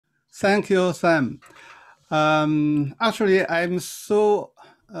Thank you, Sam. Actually, I'm so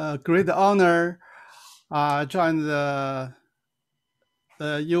great honor join the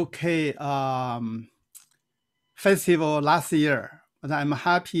UK festival last year, but I'm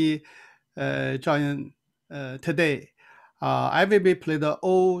happy join today. I will be play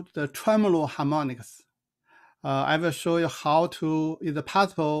the tremolo harmonicas. I will show you how to is it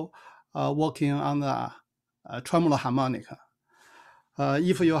possible working on the tremolo harmonica.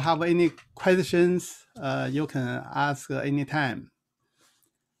 If you have any questions, you can ask anytime.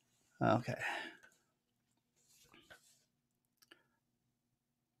 Okay.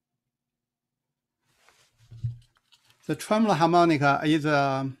 The tremolo harmonica is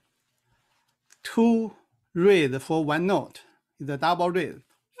a two reed for one note. It's a double reed.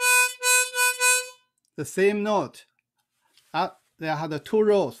 The same note. They have the two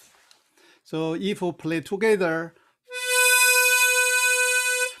rows. So if you play together,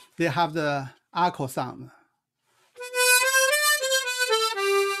 they have the echo sound.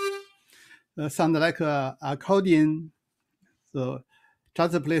 Sound like a accordion. So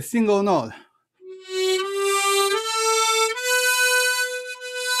just play single note.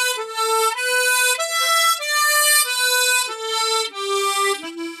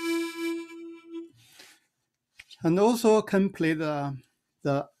 And also can play the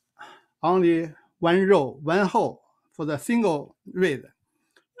only one row, one hole for the single reed.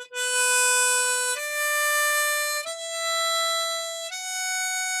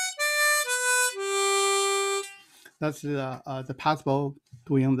 That's the possible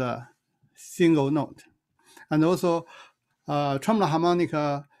doing the single note. And also tremolo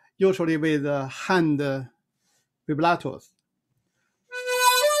harmonica usually with hand vibratos.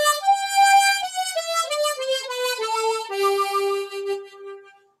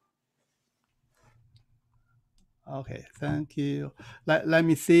 Okay, thank you. Let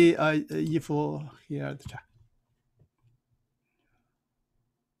me see if here.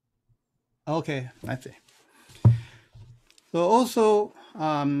 Okay, let's see. So also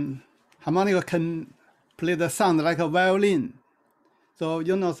harmonica can play the sound like a violin. So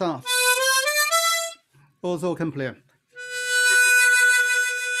you know sound. Also can play.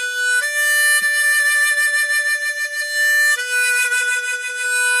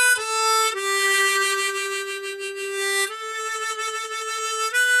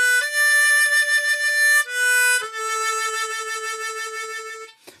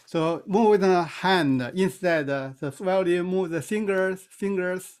 So move with the hand instead. The violin move the fingers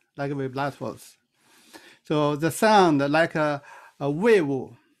like vibratos. So the sound like a wave,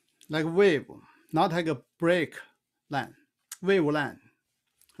 not like a break line, wave line.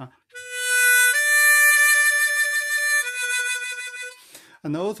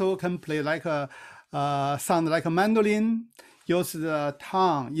 And also can play like a sound like a mandolin. Use the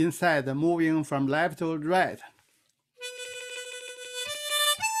tongue inside, moving from left to right.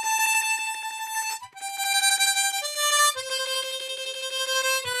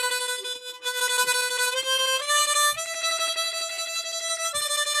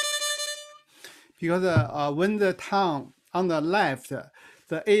 Because when the tongue on the left,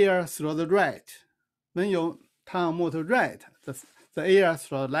 the air through the right. When your tongue move to right, the air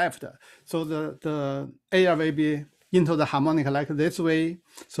through left. So the air will be into the harmonica like this way.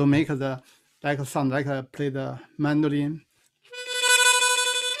 So make the like sound like play the mandolin.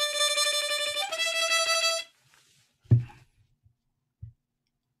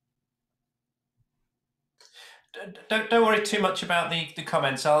 Don't worry too much about the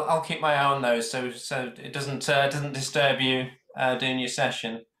comments. I'll keep my eye on those so it doesn't disturb you doing your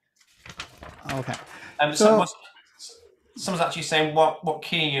session. Okay. Someone's actually saying what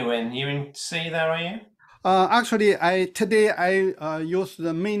key are you in? You in C there, are you? Actually, today I use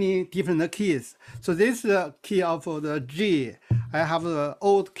the many different keys. So this is the key of the G. I have the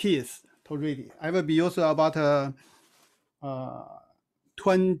old keys to read it. I will be using about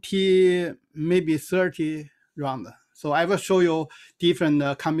 20, maybe 30 round. So I will show you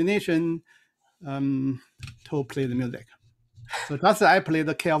different combination to play the music. So that's I play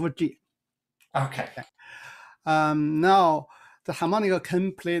the key of G. Okay. Now the harmonica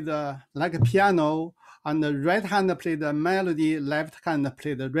can play the like a piano, and the right hand play the melody, left hand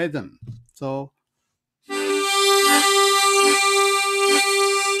play the rhythm. So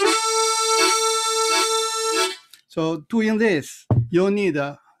doing this, you need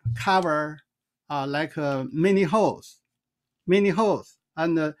a cover like many holes,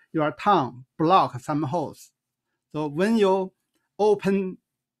 and your tongue block some holes. So when you open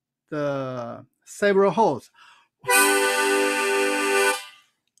the several holes,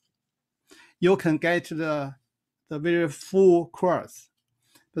 you can get the very full chords.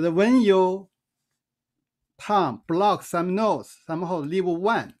 But when you tongue block some notes, somehow leave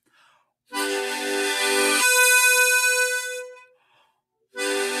one,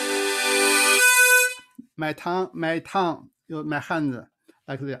 my tongue, my hands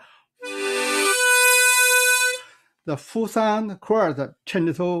like this. The full sound chord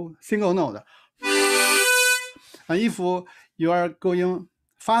change to single note. And if you are going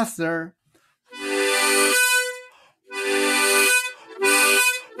faster,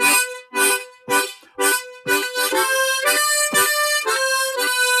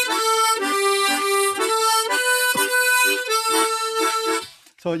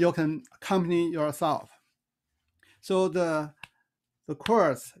 so you can accompany yourself. So the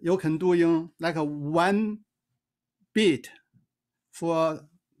chords you can do in like a one beat for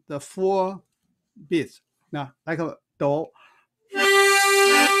the 4 beats. Now, like a do.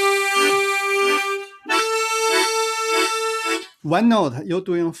 One note you're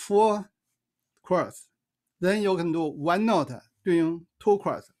doing 4 chords. Then you can do one note doing 2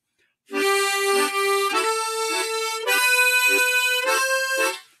 chords.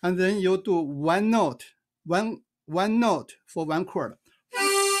 And then you do one note for 1 chord.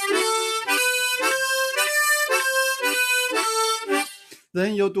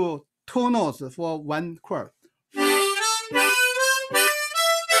 Then you do 2 notes for 1 chord.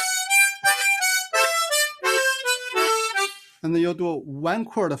 And then you do 1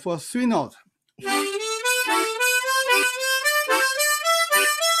 chord for 3 notes.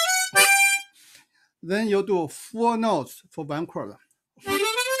 Then you do 4 notes for 1 chord.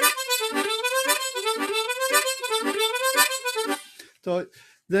 So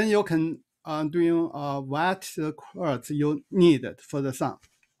then you can doing what the chords you need for the song.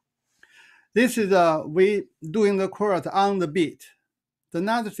 This is we doing the chords on the beat.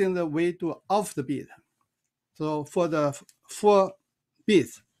 Another thing that we do off the beat. So for the 4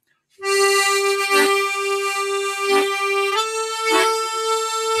 beats,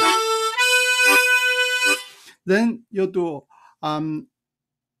 then you do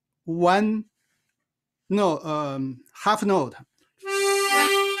one note, half note.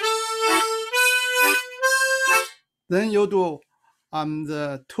 Then you do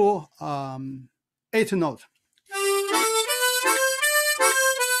the 2 8 notes.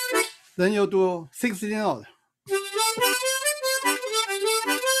 Then you do 16 notes.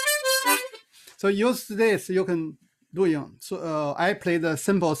 So use this, you can do it. So I play the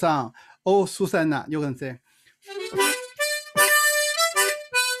simple song, Oh Susanna, you can say.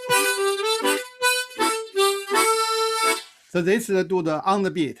 So this is do the on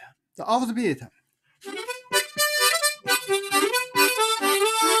the beat. The off the beat.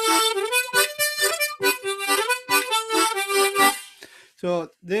 So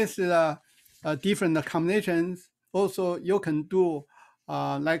this is different combinations. Also, you can do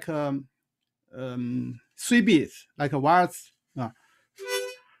like 3 beats, like a waltz.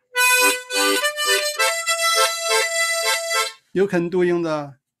 You can do in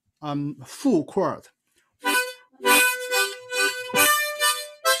the full chord.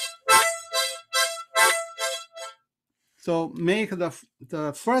 So make the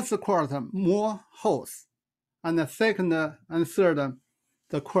first chord more hoarse, and the second and third,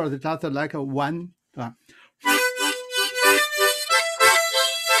 the chord just like a 1.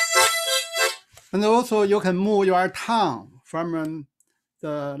 And also you can move your tongue from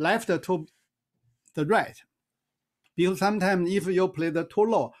the left to the right. Because sometimes if you play the too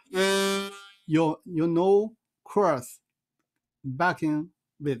low, you know chords backing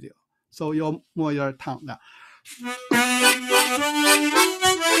with you. So you move your tongue now.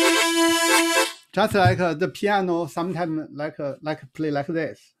 Just like the piano, sometimes like play like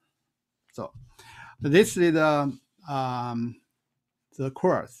this. So this is the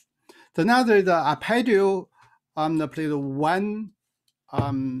chords. Another is the arpeggio. Play the 1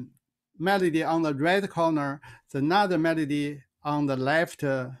 melody on the right corner, another melody on the left,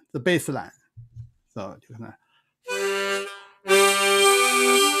 the bass line. So you can.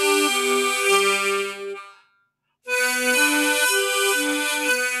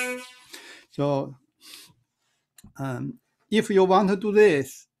 So if you want to do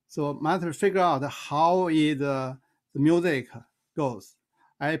this, so must figure out how is the music goes.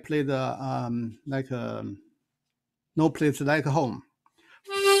 I play the like No Place Like Home.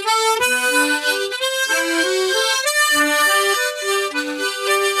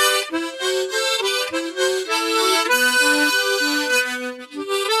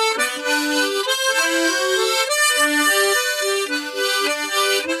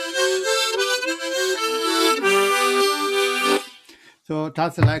 So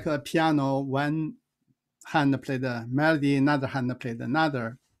just like a piano, one hand play the melody, another hand play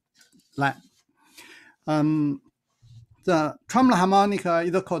another line. The tremolo harmonica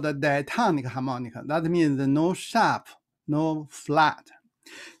is called a diatonic harmonica. That means no sharp, no flat.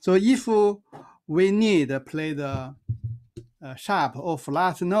 So if we need to play the sharp or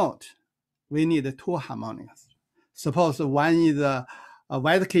flat note, we need two harmonicas. Suppose one is a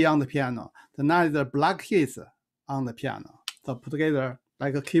white key on the piano, the other is a black keys on the piano. So put together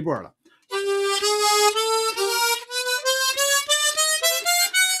like a keyboard.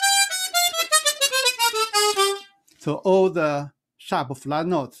 So all the sharp flat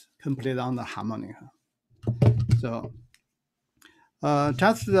notes can play on the harmonica. So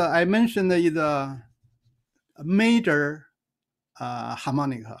just I mentioned is a major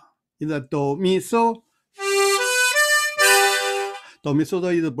harmonica. Is a do mi so. Do mi so do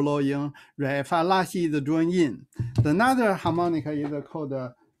is blowing, re fa la si is join in. Another harmonica is called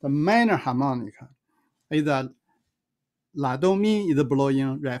the minor harmonica. Is a la do mi is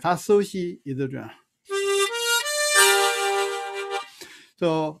blowing, re fa so si is join.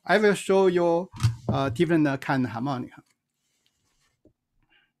 So I will show you different kind of harmonica.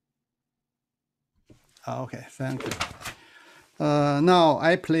 Okay, thank you. Now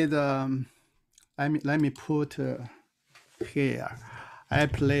I play the. Let me put here. I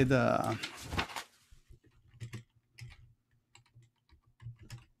play the.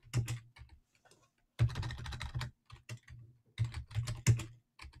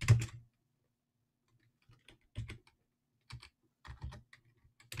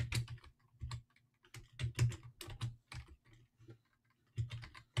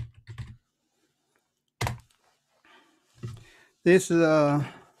 This is the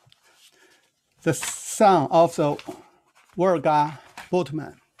son of the Volga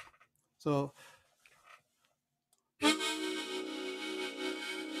boatman. So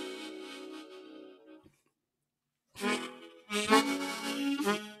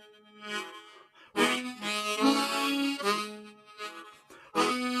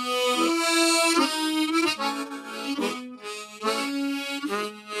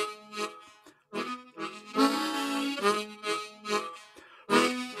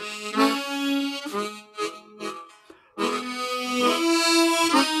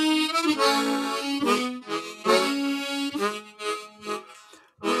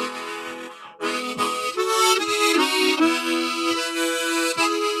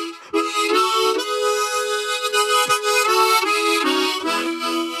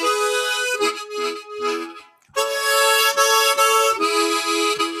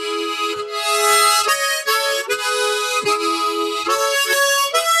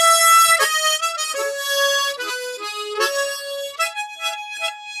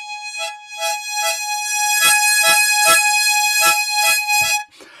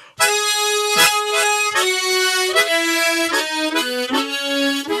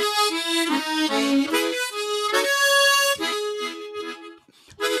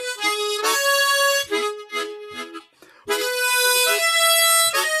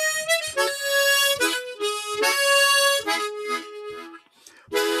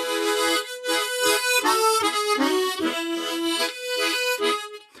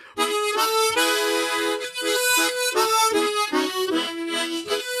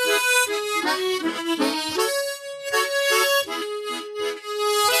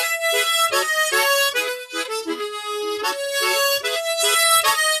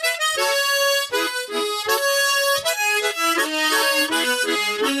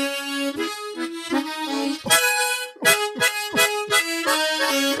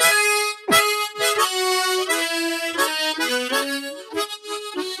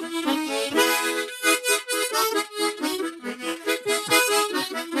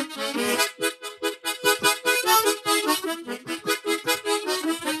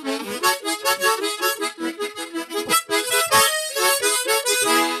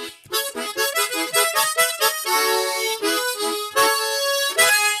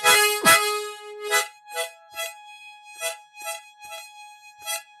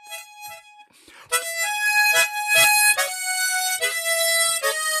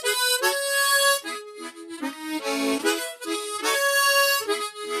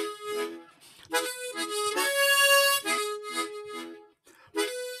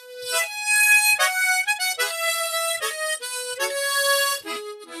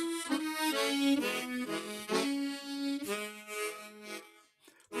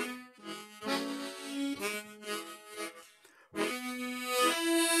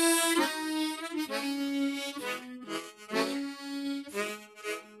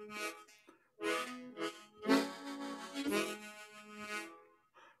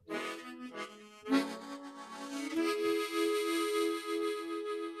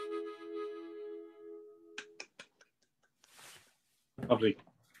Lovely.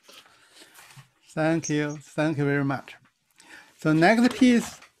 Thank you very much. So next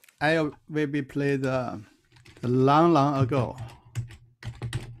piece, I will be play the long ago.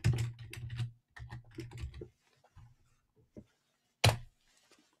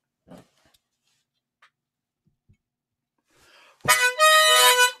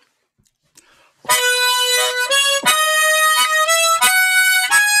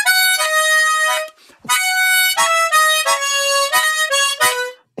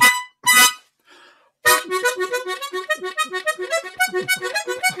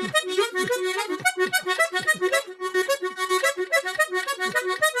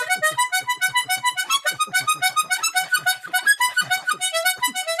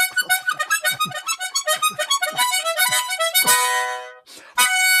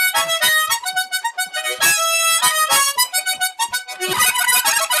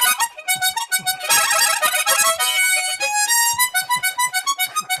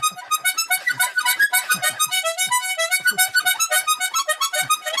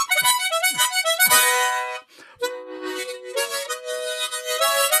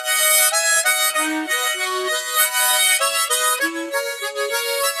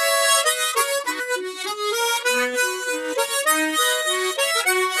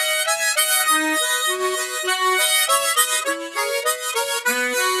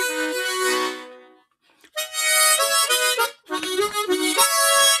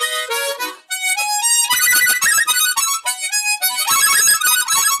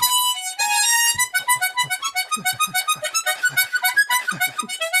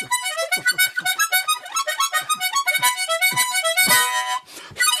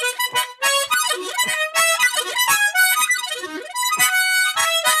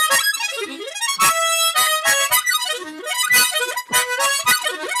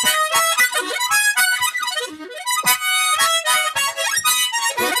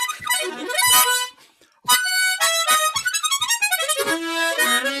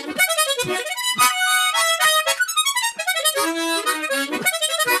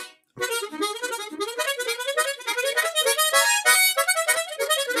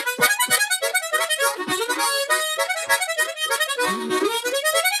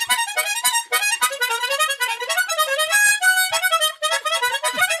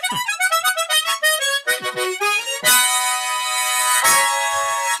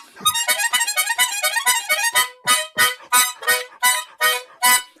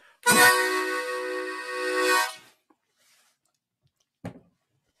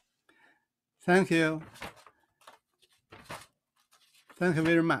 Thank you. Thank you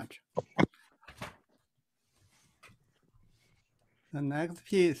very much. The next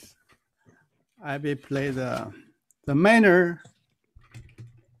piece, I will play the minor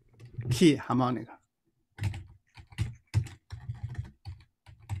key harmonica.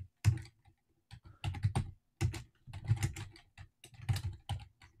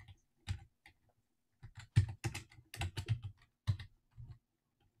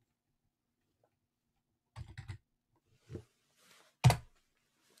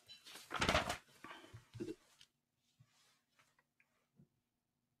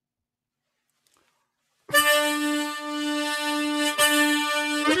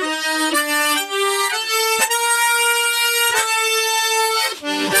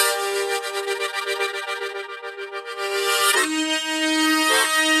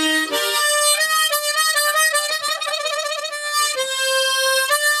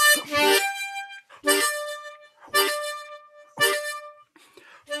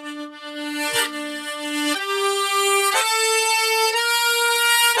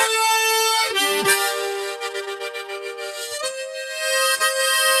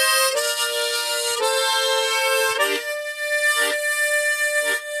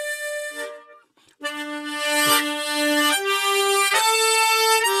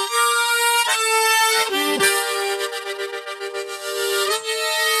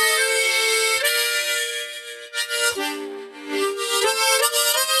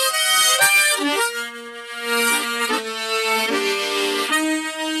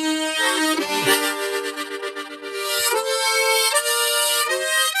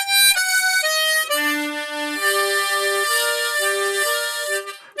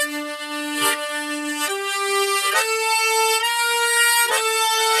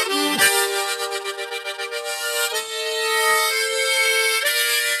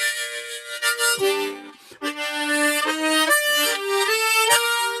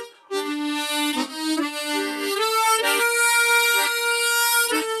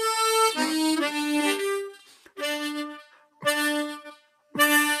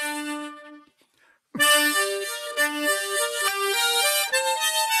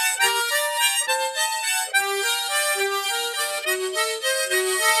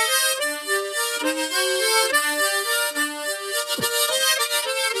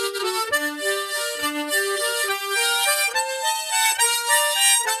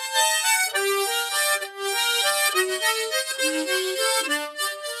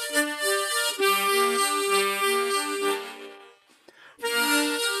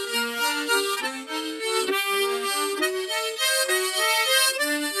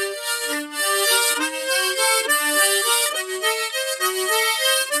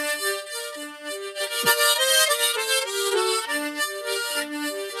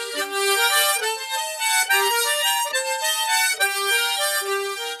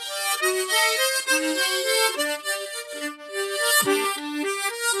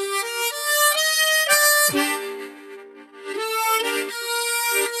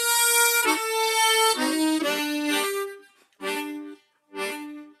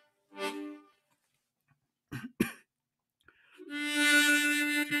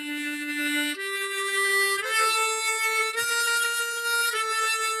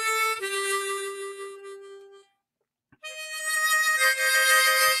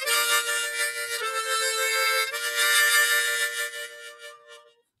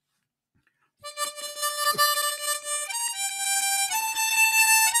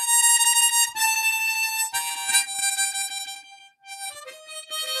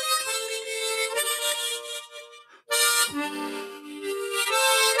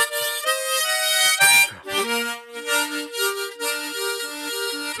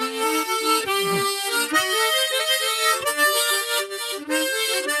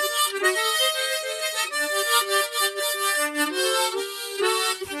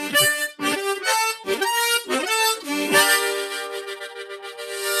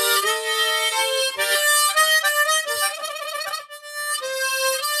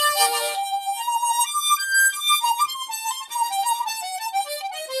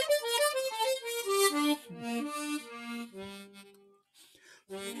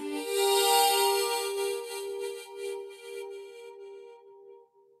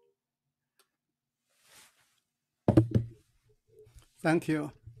 Thank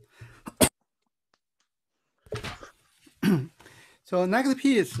you. So next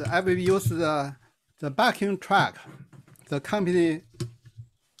piece, I will use the backing track, the company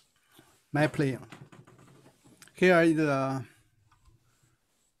my playing. Here is the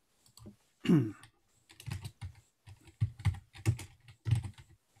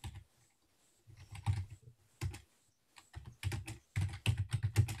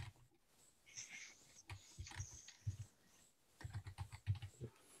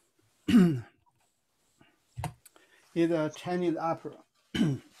is a Chinese opera.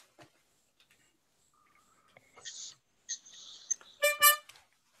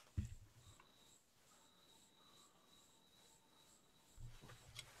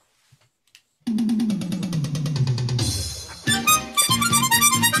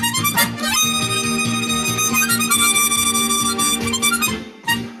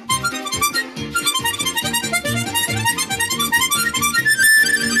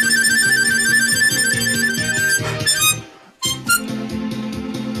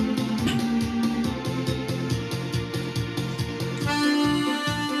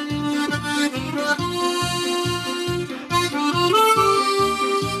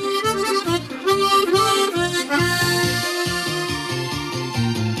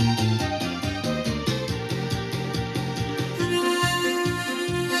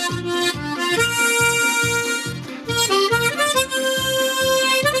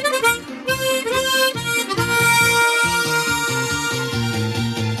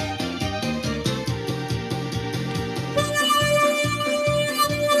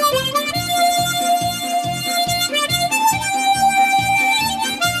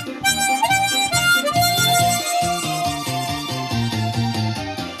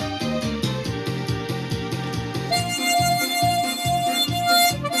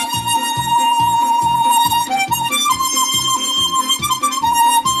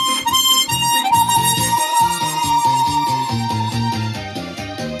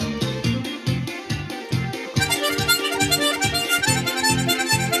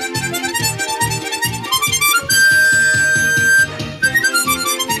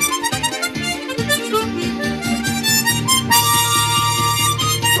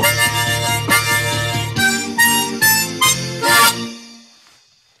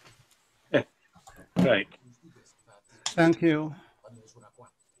 Right. Thank you.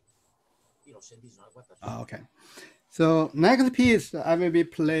 Okay. So next piece, I will be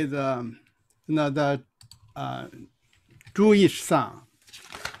play the Jewish song.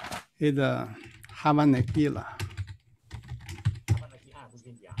 Is the harmonica.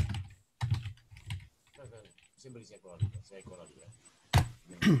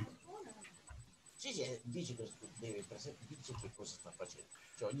 姐dice che deve dice che cosa sta facendo,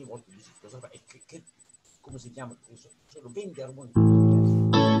 cioè ogni volta dice cosa fa e come si chiama, sono 20 armonie.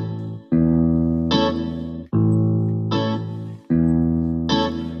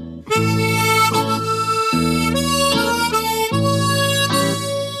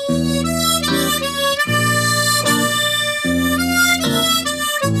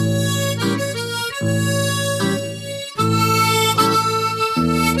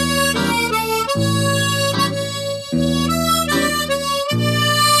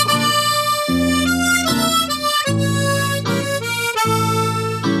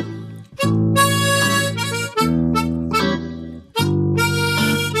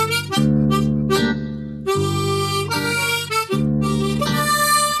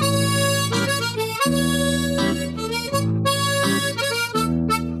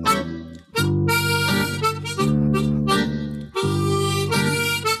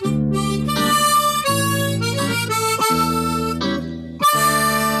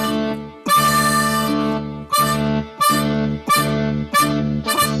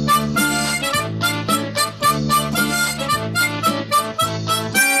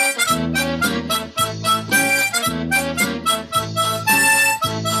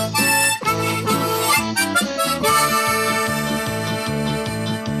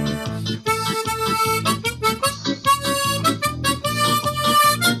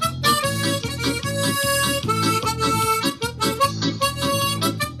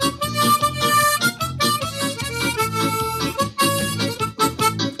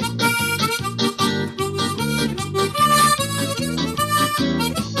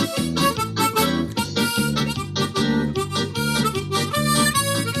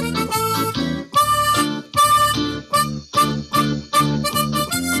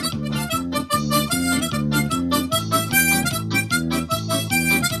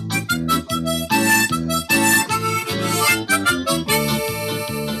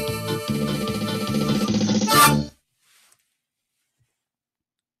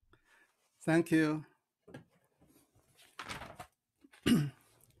 Thank you.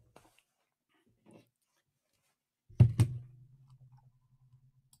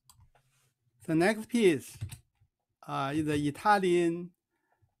 The next piece is the Italian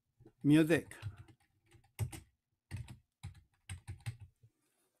music.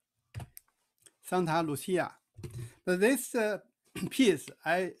 Santa Lucia. But this piece,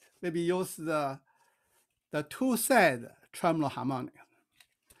 I maybe use the two-side tremolo harmonic.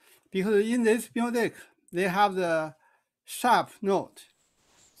 Because in this music, they have the sharp note.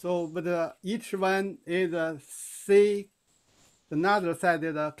 So, but each one is a C, another side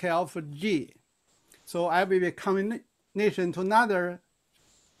is a K of G. So I will be combination to another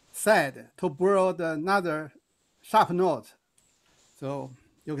side to build another sharp note. So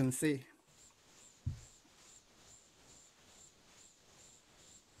you can see.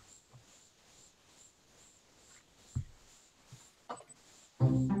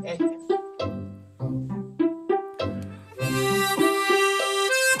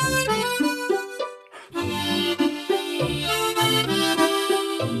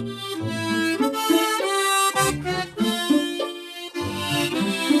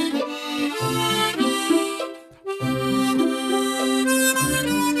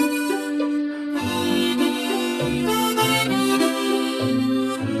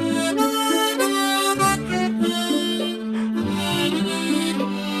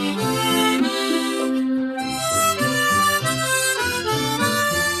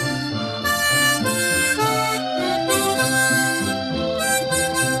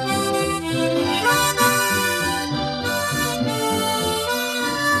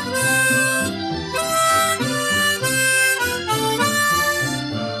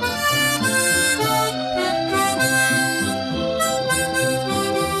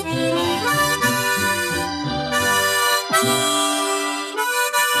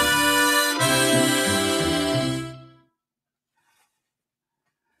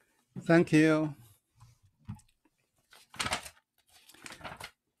 Thank you.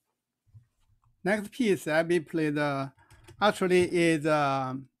 Next piece I will play actually is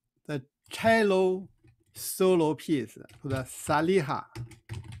the cello solo piece, the Saliha.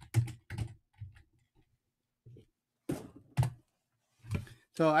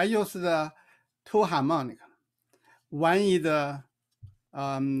 So I use the two harmonica. One is the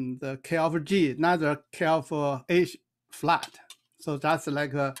K of G, another K of H flat. So that's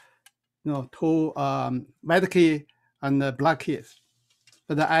like two white key and the black keys.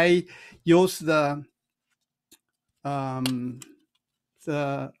 But I use the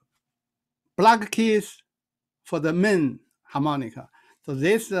black keys for the main harmonica. So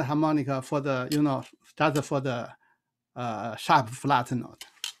this harmonica for the just for the sharp flat note.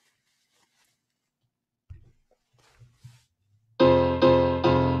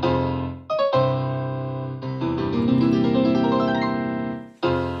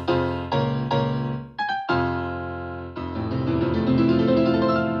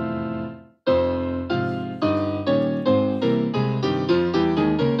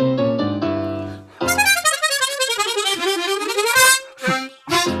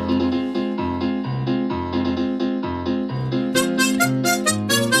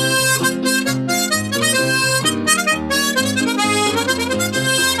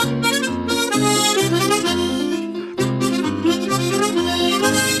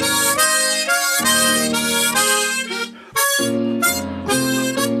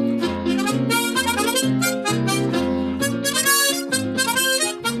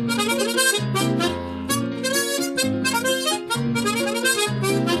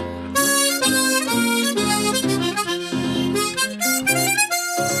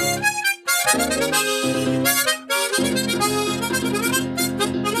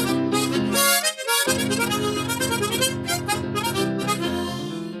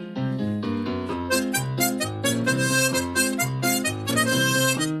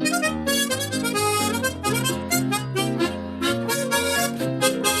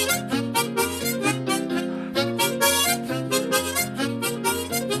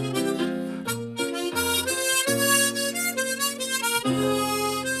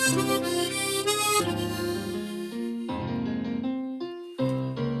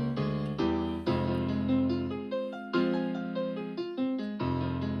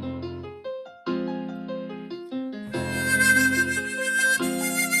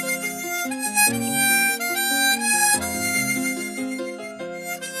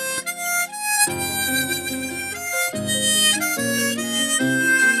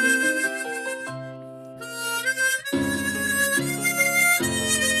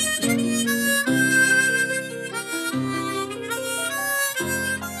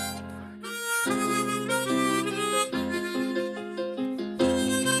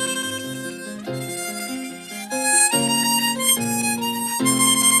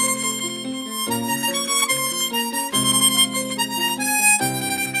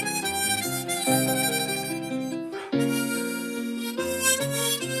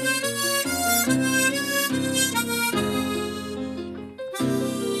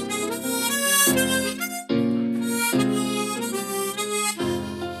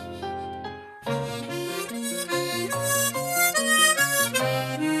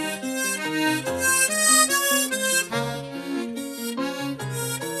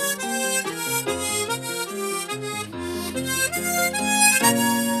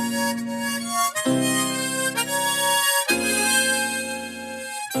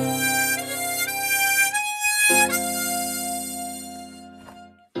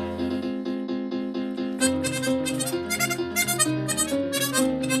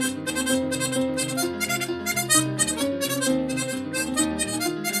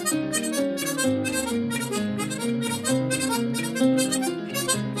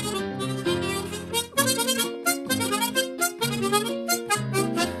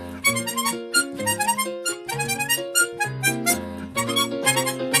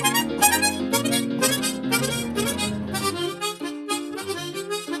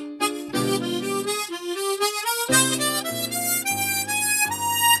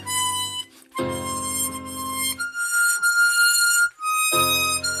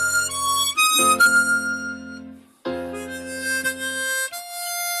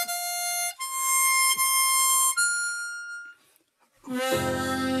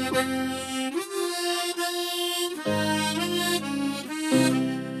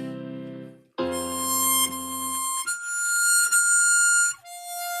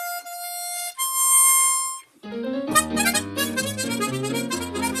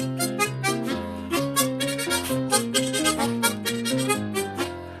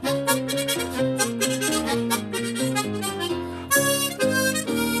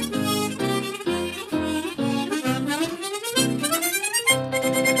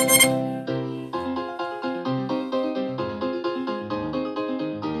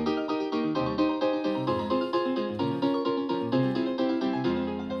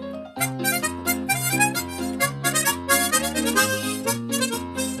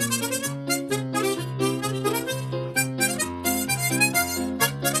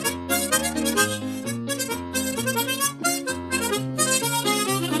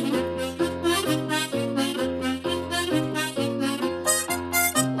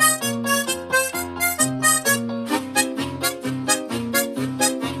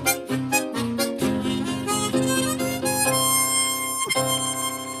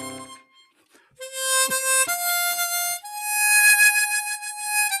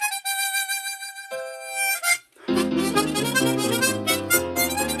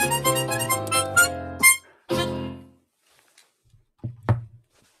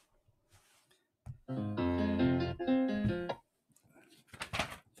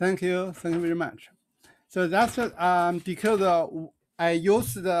 Thank you very much. So that's because I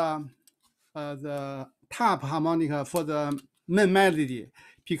use the top harmonica for the main melody,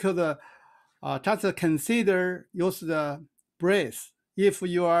 because just consider use the brace. If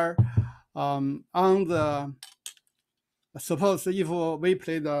you are on the, suppose if we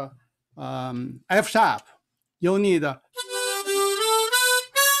play the F sharp, you need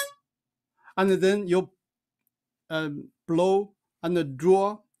and then you blow and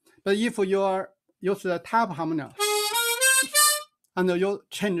draw. But if you are use the top harmonica and you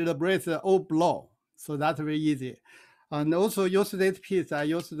change the brace or blow, so that's very easy. And also use this piece, I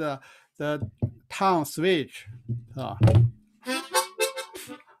use the tone switch.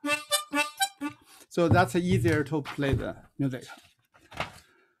 So that's easier to play the music.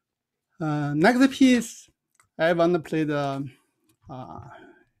 Next piece, I want to play the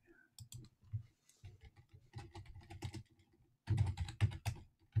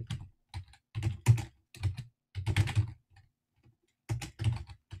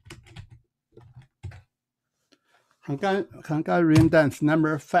Hungarian dance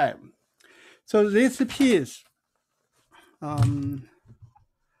number 5. So this piece,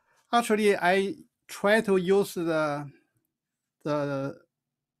 actually I try to use the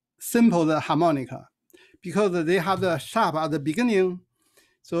simple harmonica because they have the sharp at the beginning.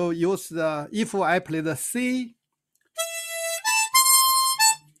 So use the, if I play the C,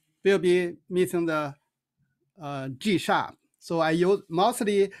 will be missing the G sharp. So I use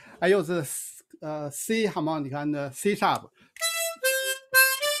mostly the C harmonica and the C sharp.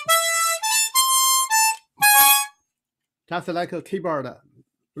 Just like a keyboard,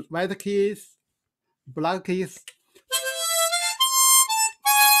 white keys, black keys.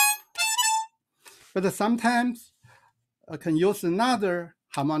 But sometimes I can use another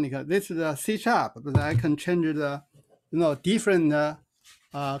harmonica. This is a C sharp, but I can change the different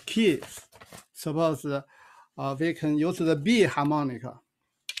keys. Suppose we can use the B harmonica.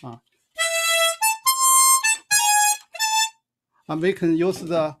 And we can use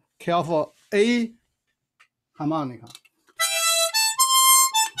the careful A harmonica.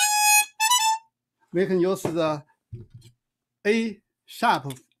 We can use the A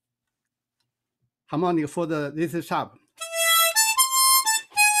sharp harmonic for this sharp.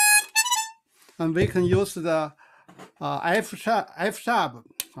 And we can use the F sharp.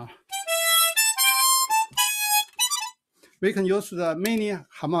 We can use the mini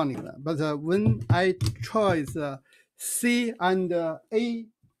harmonica, but when I choose C and A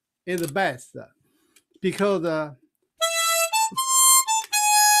is the best, because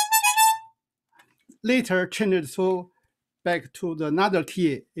later change to back to the another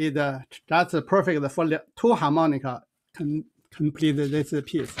key is that's perfect for the 2 harmonica complete this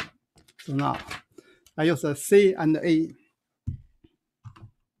piece. So now I use a C and A.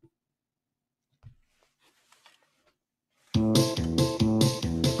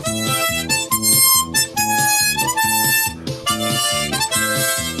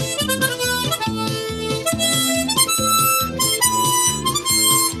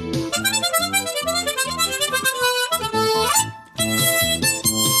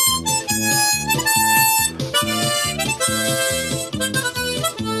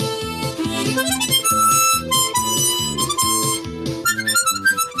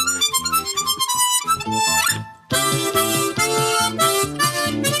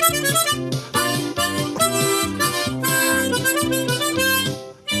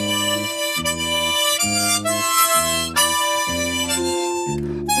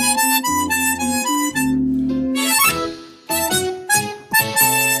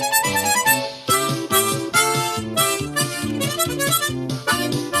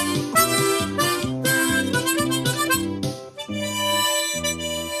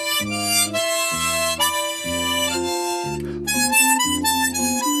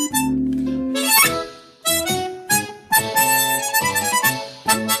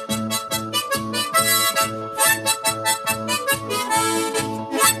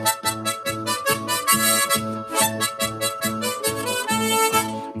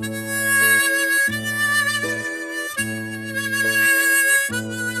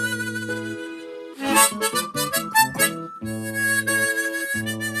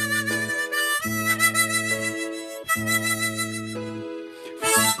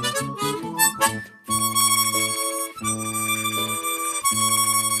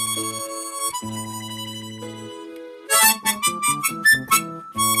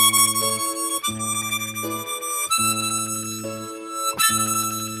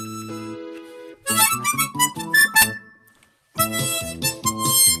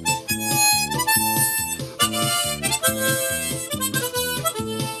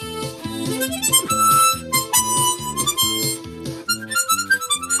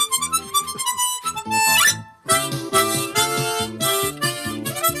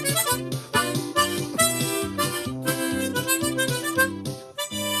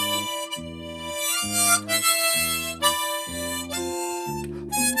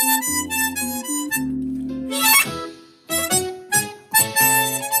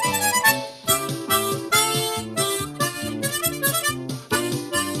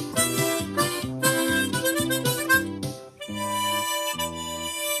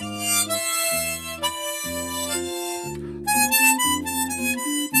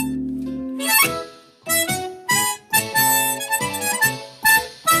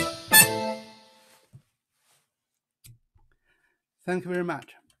 Thank you very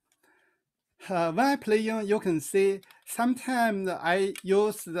much. When I play, you can see sometimes I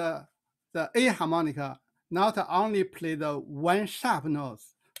use the A harmonica, not only play the one sharp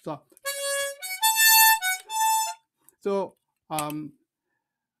notes. So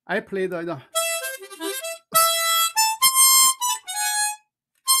I play the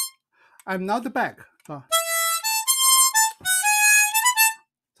I'm not back.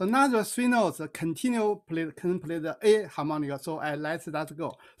 So now the three notes can play the A harmonica. So I let that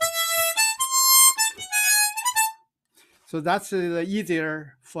go. So that's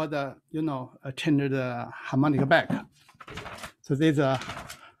easier for the change the harmonica back. So this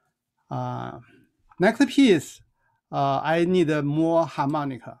next piece, I need more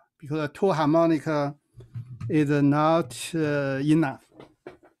harmonica because 2 harmonica is not enough.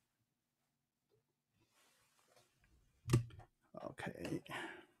 Okay.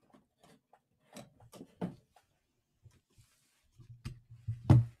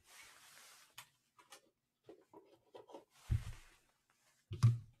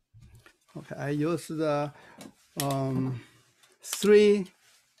 Okay, I use the 3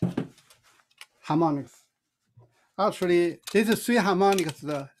 harmonics. Actually, these 3 harmonics,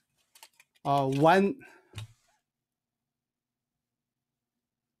 the one.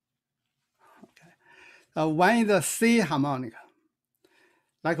 Okay, one is the C harmonica,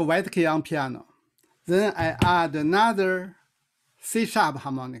 like a white key on piano. Then I add another C sharp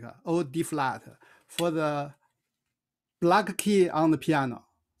harmonica or D flat for the black key on the piano.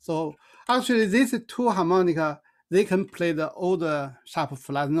 So actually, these 2 harmonica, they can play all the sharp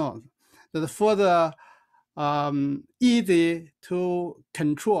flat notes. But for the easy to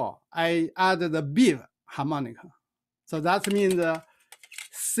control, I add the B harmonica. So that means the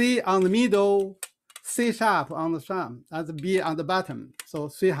C on the middle, C sharp on the thumb, that's B on the bottom. So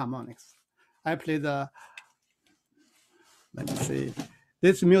 3 harmonics. I play the, let's see,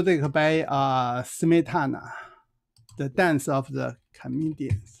 this music by Smetana, The Dance of the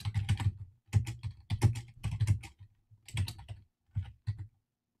Comedians.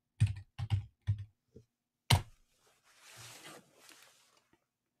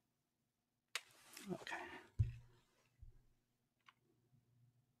 Okay.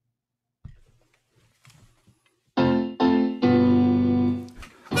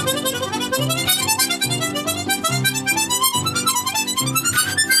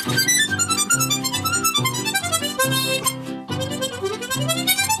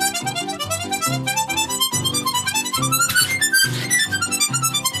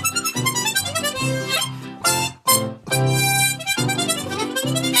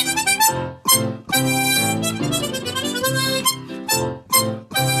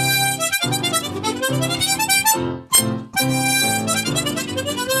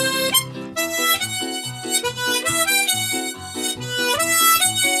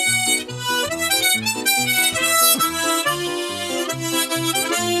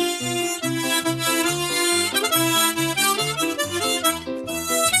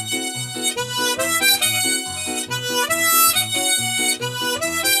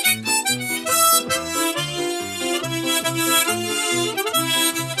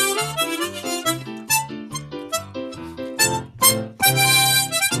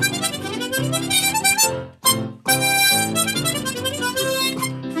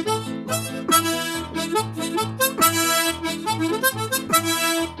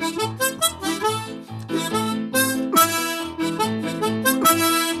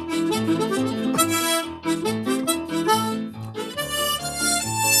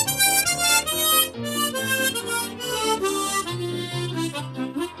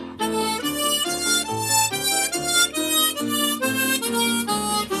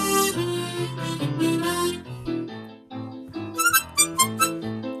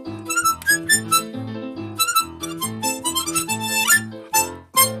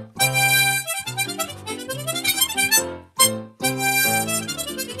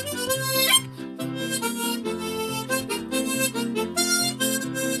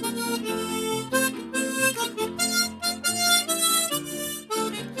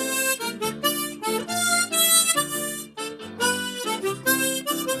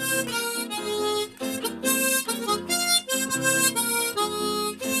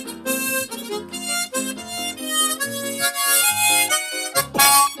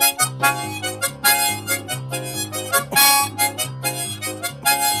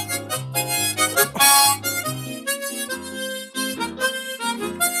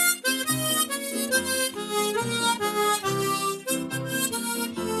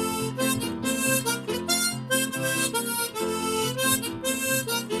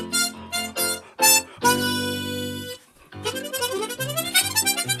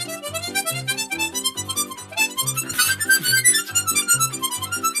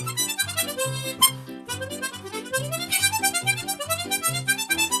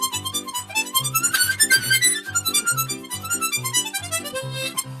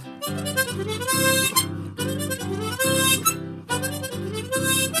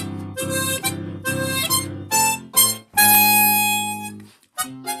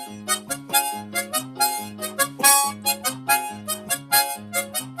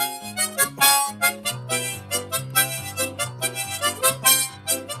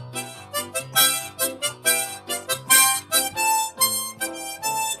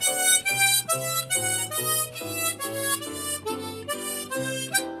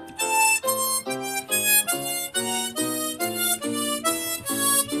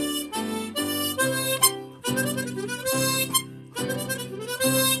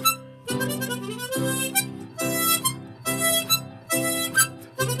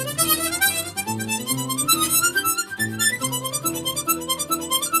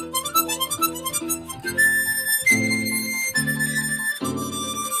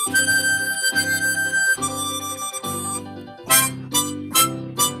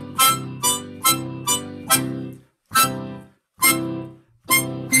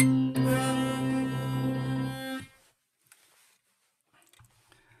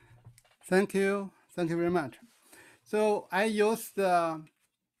 Thank you very much. So I use the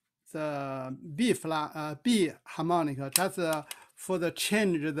B harmonica just for the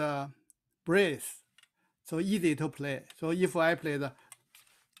change the breath, so easy to play. So if I play the,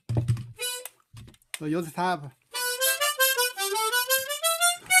 so use tab,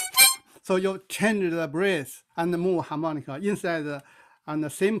 so you change the breath and move harmonica inside and the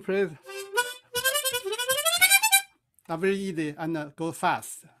same place. Are very easy and go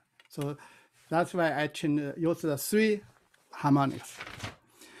fast. So that's why I use the 3 harmonics.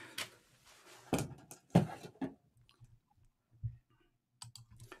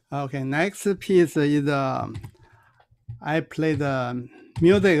 Okay, next piece is I play the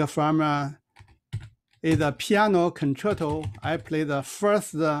music from is a piano concerto. I play the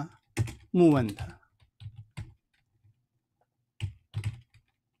first movement.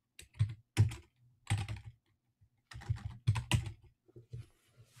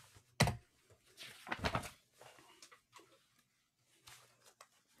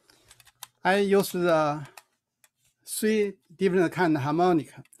 I use the 3 different kind of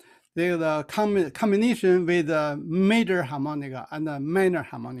harmonica. There's a combination with the major harmonica and the minor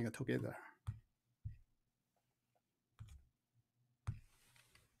harmonica together.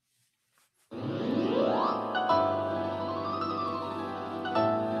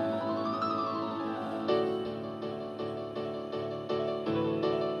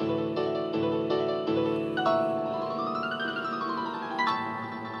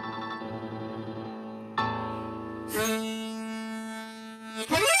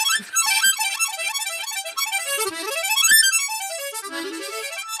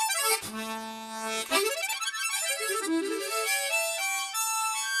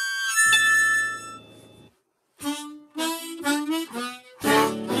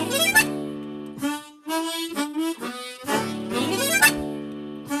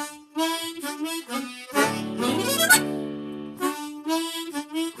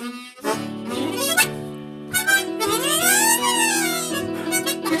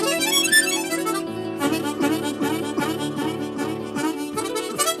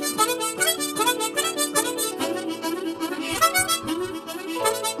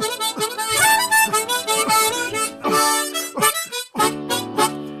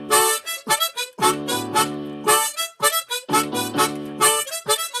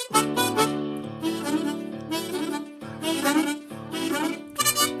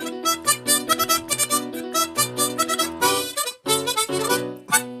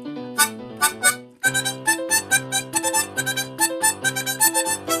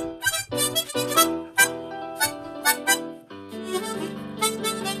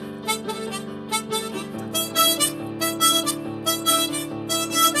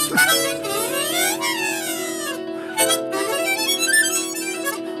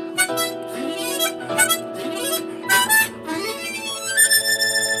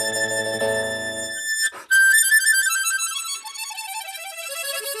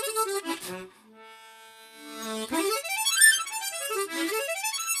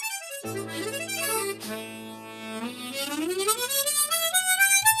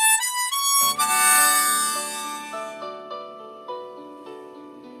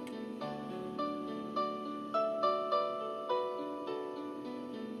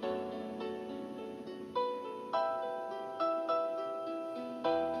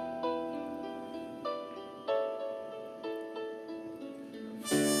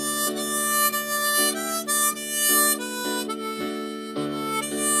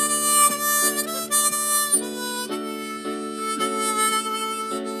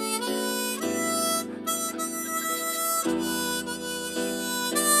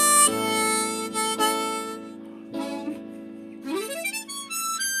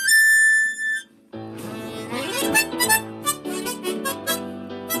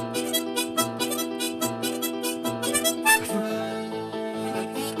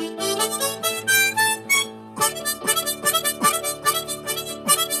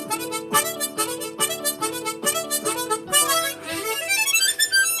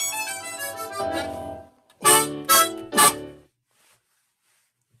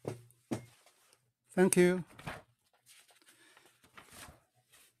 Thank you.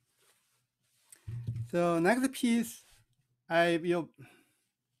 So next piece, I will.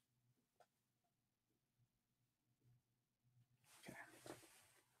 Okay.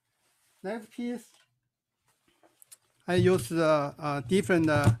 Next piece, I use the different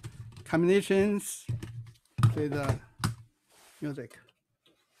combinations with the music.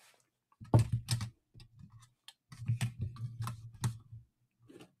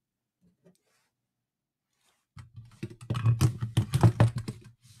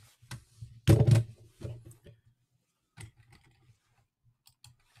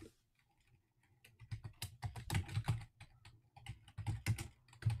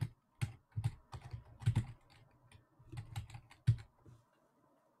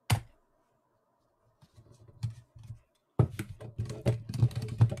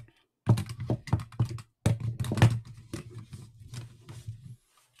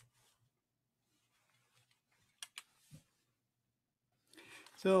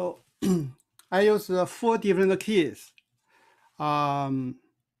 So I use 4 different keys. Very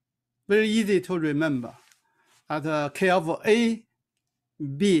easy to remember. At key of A,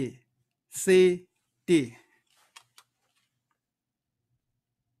 B, C, D.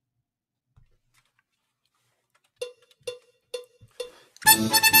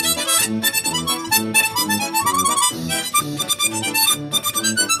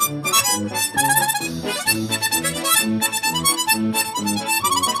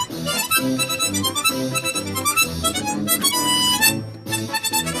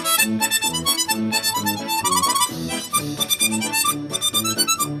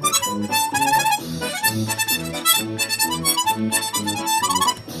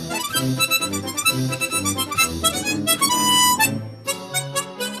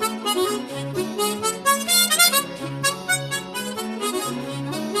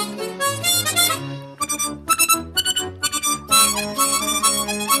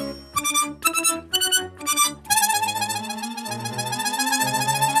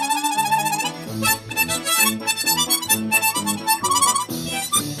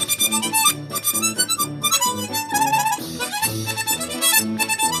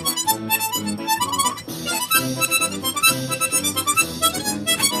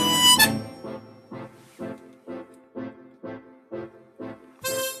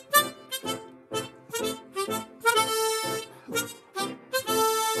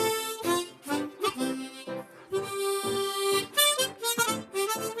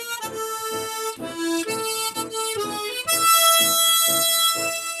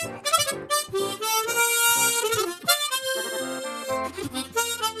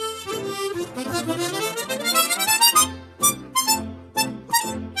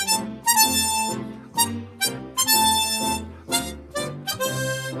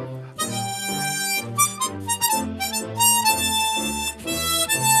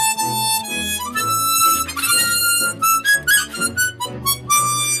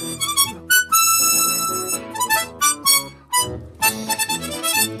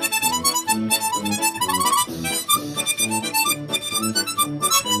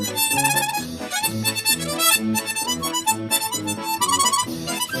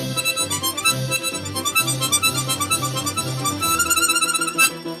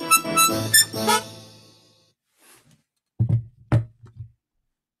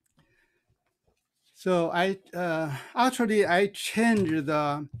 So I actually I changed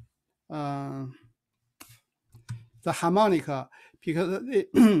the harmonica because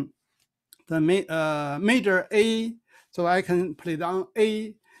the major A, so I can play down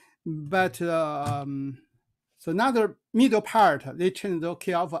A, but so another middle part they changed the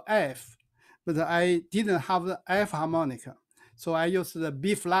key of F, but I didn't have the F harmonica, so I used the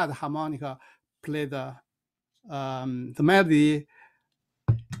B flat harmonica play the melody.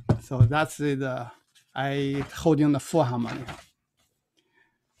 So that's the I holding the 4 harmonica.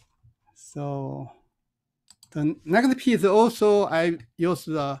 So the next piece also I use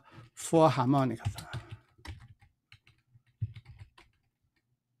the 4 harmonicas.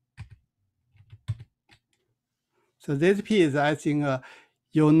 So this piece I think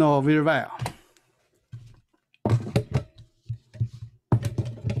you know very well.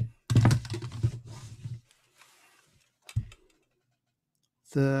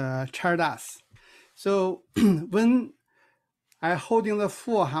 The chardas. So when I holding the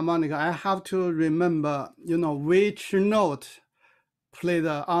 4 harmonica, I have to remember, which note played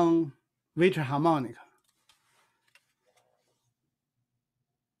on which harmonica.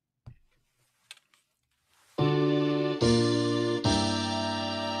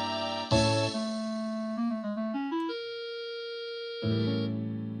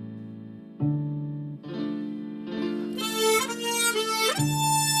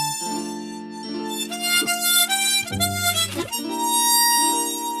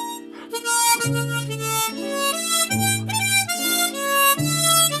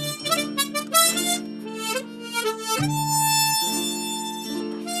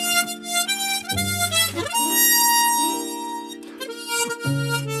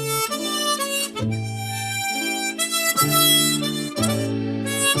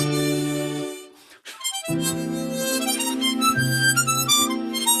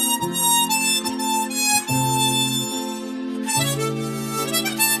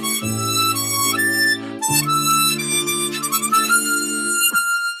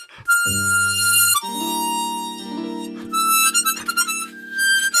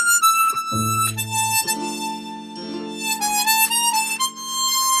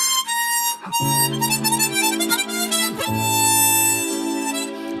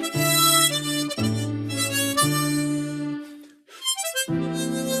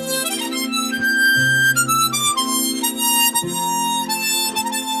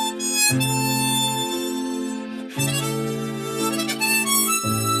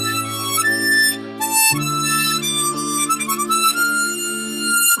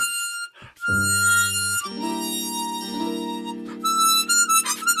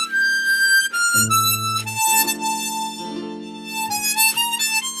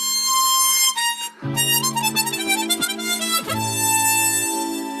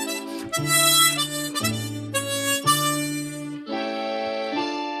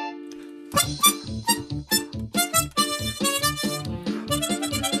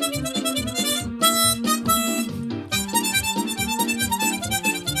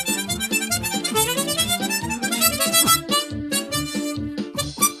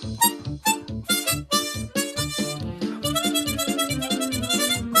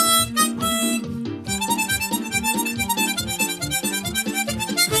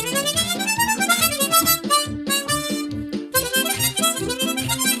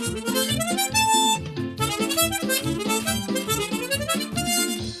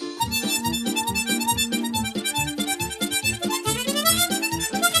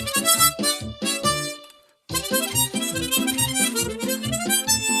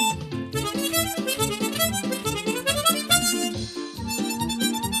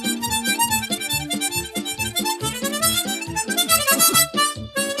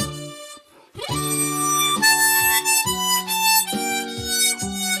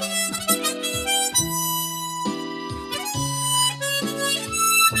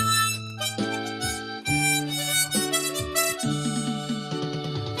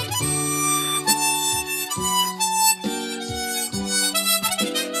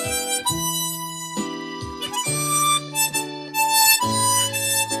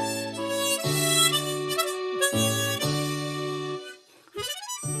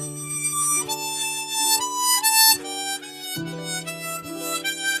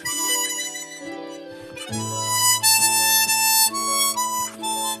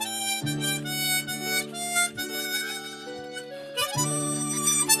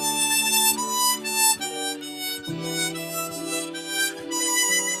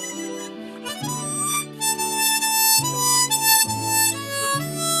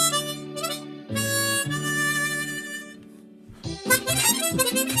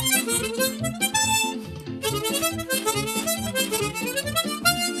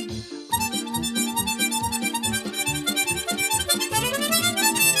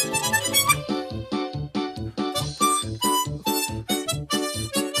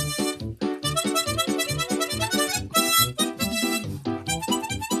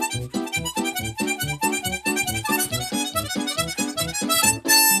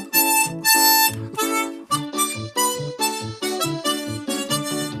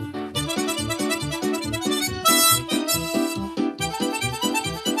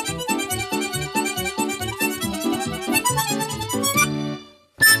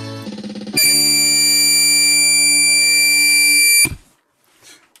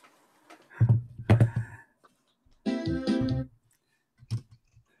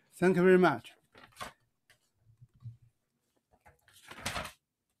 Thank you very much.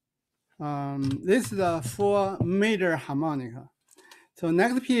 This is the 4 major harmonica. So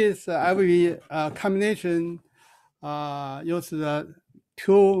next piece, I will be a combination use the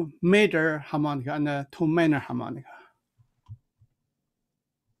 2 major harmonica and 2 minor harmonica.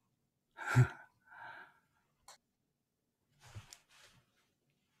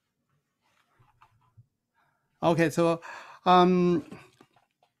 Okay, so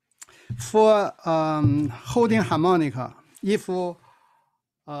for holding harmonica, if you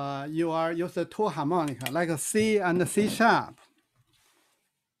are use 2 harmonica like C and C sharp,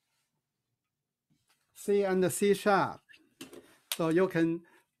 C and C sharp, so you can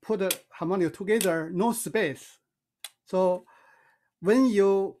put the harmonica together, no space. So when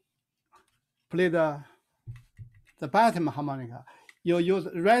you play the bottom harmonica, you use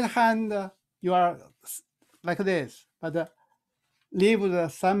right hand, you are like this, but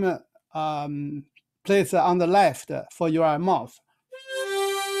leave some place on the left for your mouth.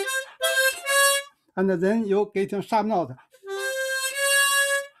 And then you get a sharp note,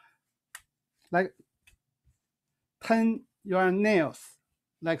 like turn your nails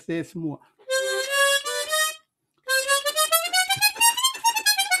like this more.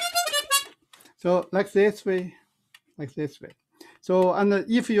 So like this way, like this way. So, and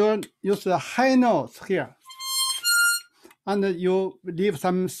if you use the high notes here, and you leave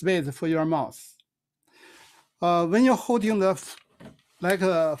some space for your mouth. When you're holding the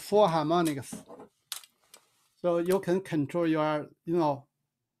 4 harmonicas, so you can control your,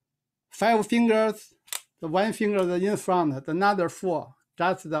 5 fingers, the 1 finger in front, the another 4,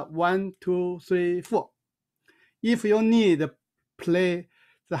 just the 1, 2, 3, 4. If you need to play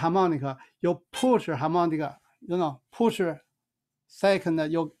the harmonica, you push harmonica, push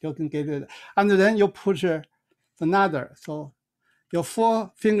second, you can get it, and then you push another. So your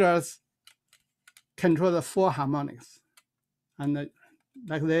 4 fingers control the 4 harmonics, and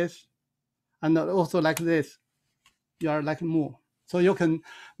like this, and also like this, you are like move. So you can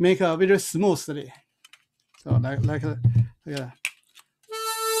make a very smoothly. So like yeah.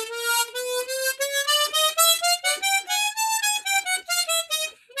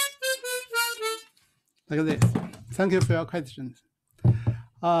 like this. Thank you for your questions.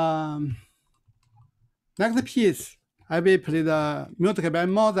 Next piece, I will play the music by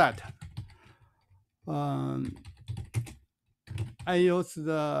Mozart. I use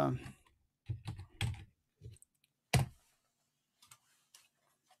the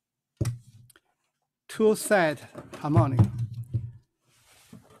two-side harmonic.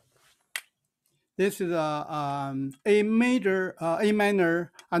 This is A major, A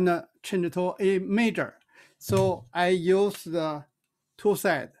minor, and change to A major. So I use the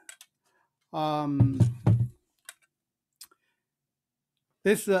two-side.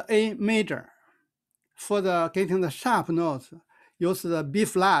 This is A major. For the getting the sharp notes, use the B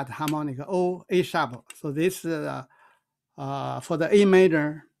flat harmonica or A sharp. So this is for the A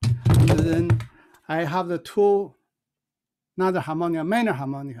major. And then I have the two another harmonica, minor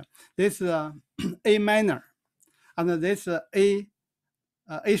harmonica. This is A minor, and this is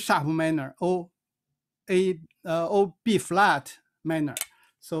A sharp minor or or B flat minor.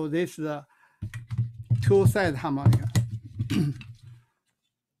 So this is a two-side harmonica.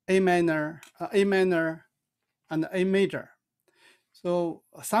 A minor, and A major. So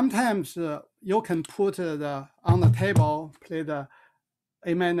sometimes you can put on the table, play the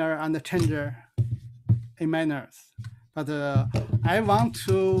A minor and change A minors. But I want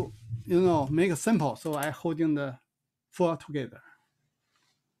to, make it simple, so I holding the four together.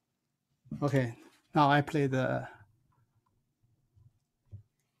 Okay, now I play the.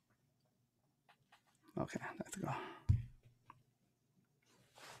 Okay, let's go.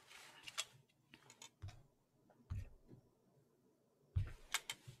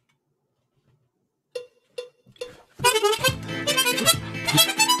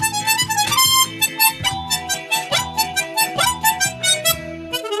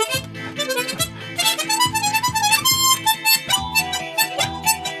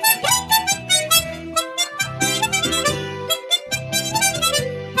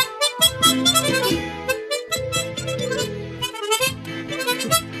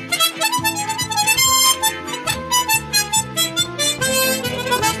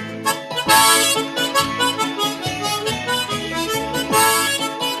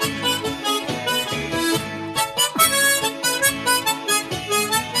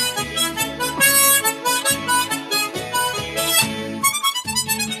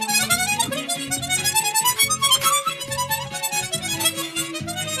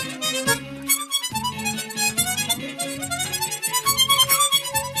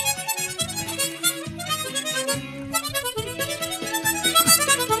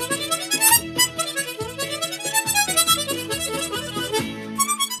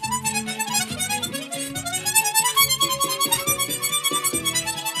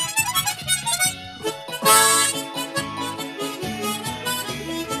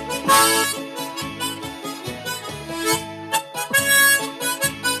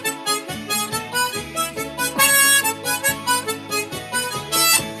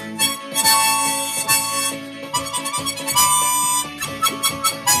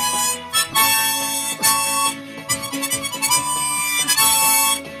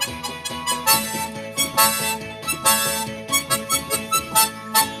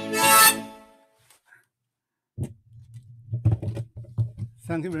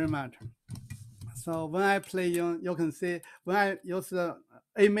 Thank you very much. So when I play, you can see when I use the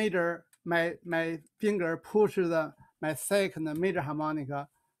A major, my finger pushes my second major harmonica,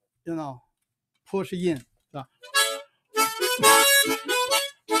 push in.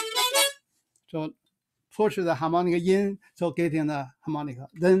 So push the harmonica in, so getting the harmonica.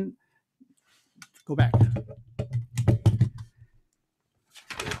 Then go back.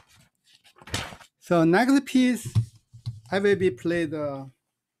 So next piece, I will be play from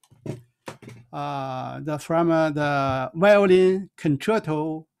the violin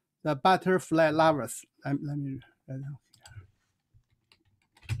concerto, the Butterfly Lovers. Let me write down.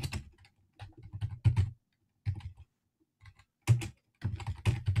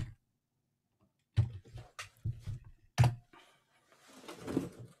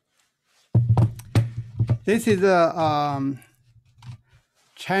 This is a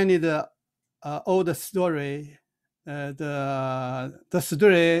Chinese old story. The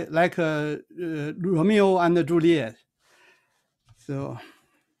story like Romeo and Juliet. So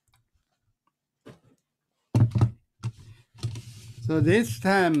this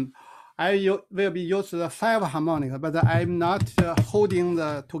time I will be using the 5 harmonica, but I'm not holding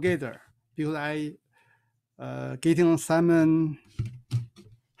the together because I getting some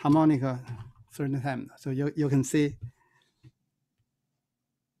harmonica certain time. So you can see.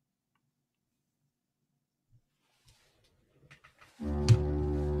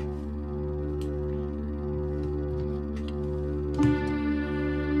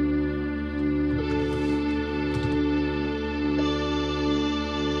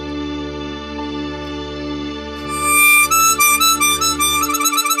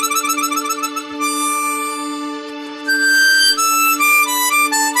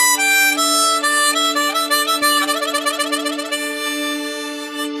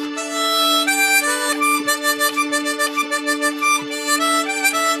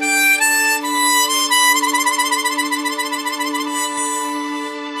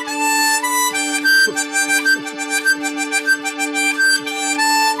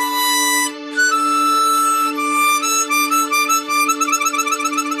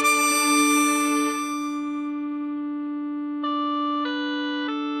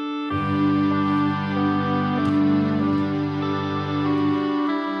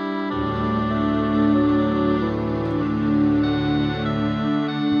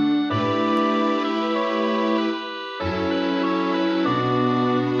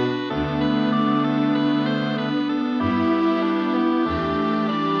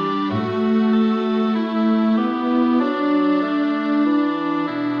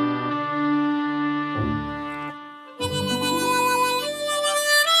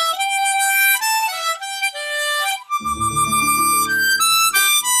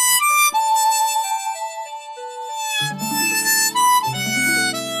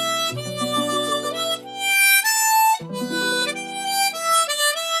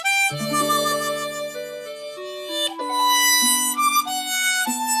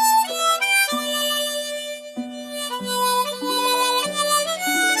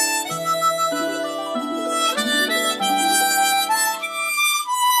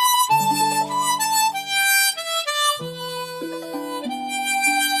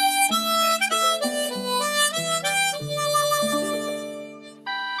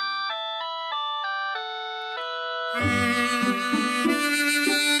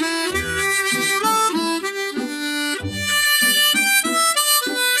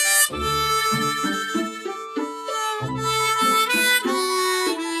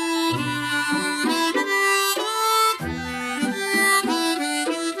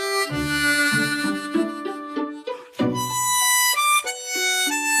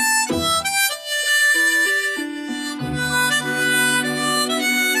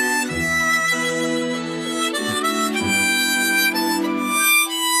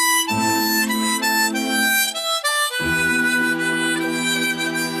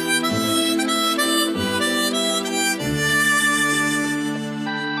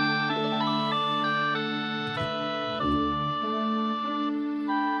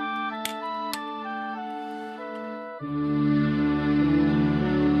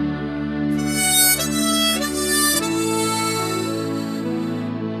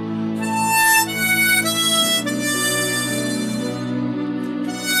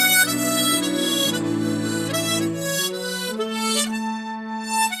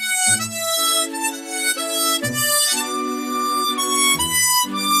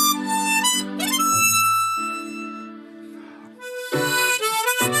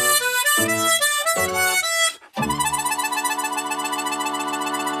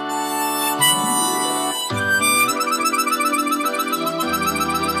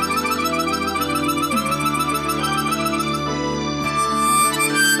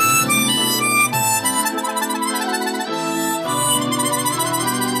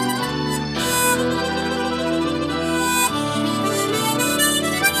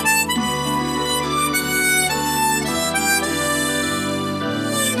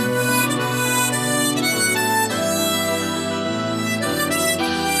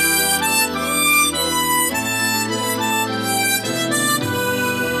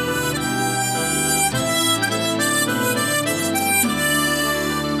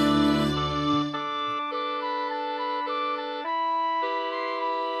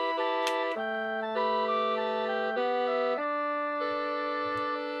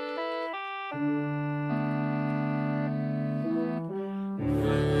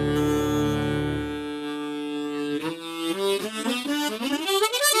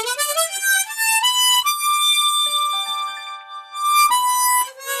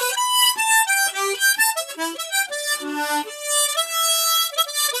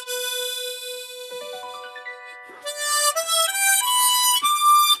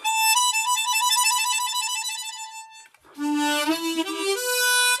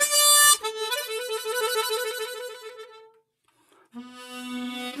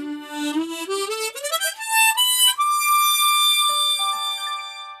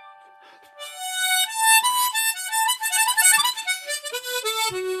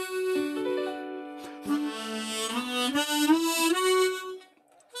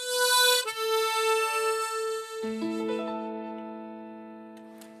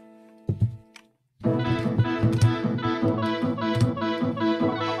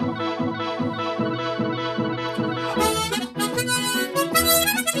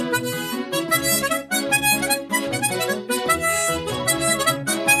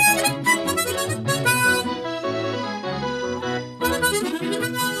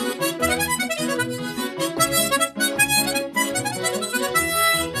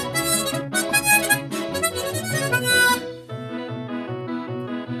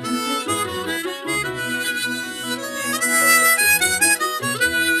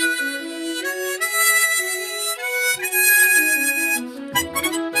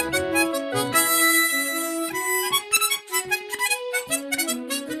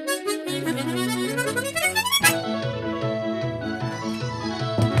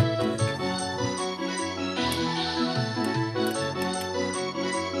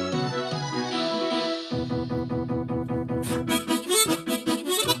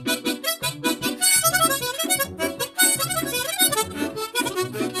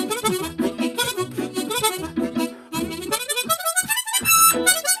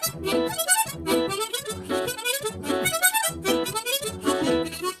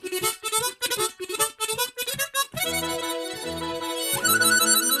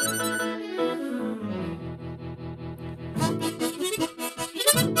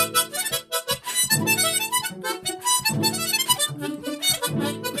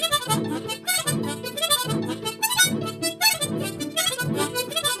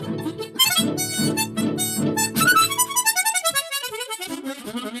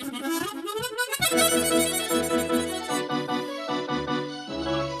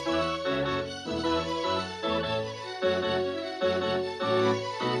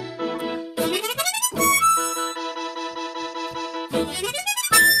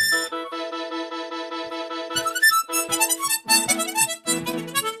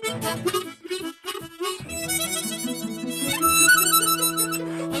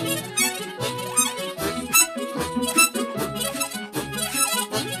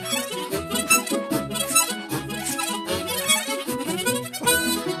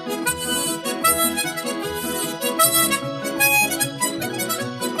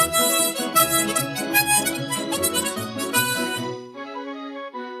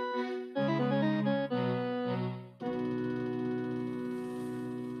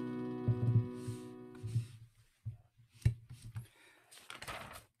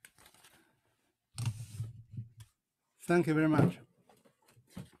 Thank you very much.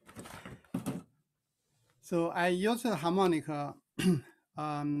 So I use the harmonica,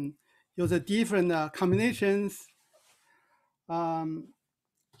 use different combinations. But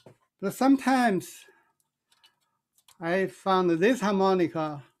sometimes I found this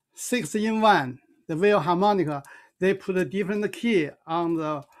harmonica 6-in-1, the wheel harmonica, they put a different key on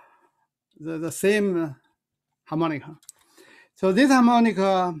the same harmonica. So this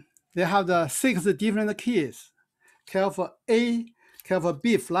harmonica, they have the 6 different keys. K for A, K for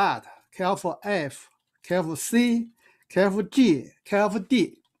B flat, K for F, K for C, K for G, K for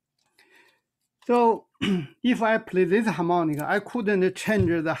D. So if I play this harmonica, I couldn't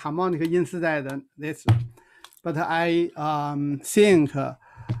change the harmonica inside this, but I think how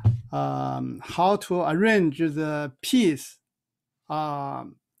to arrange the piece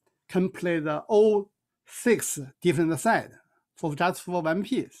can play the all 6 different sides for just for one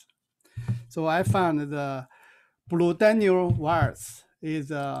piece. So I found the Blue Daniel waltz is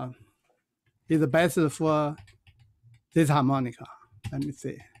the best for this harmonica. Let me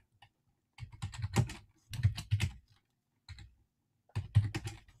see.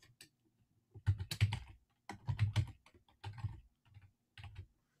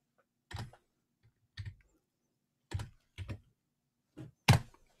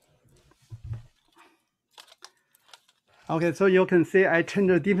 Okay, so you can see I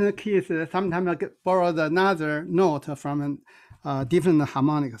change different keys. Sometimes I borrow another note from different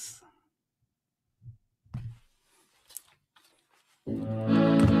harmonicas.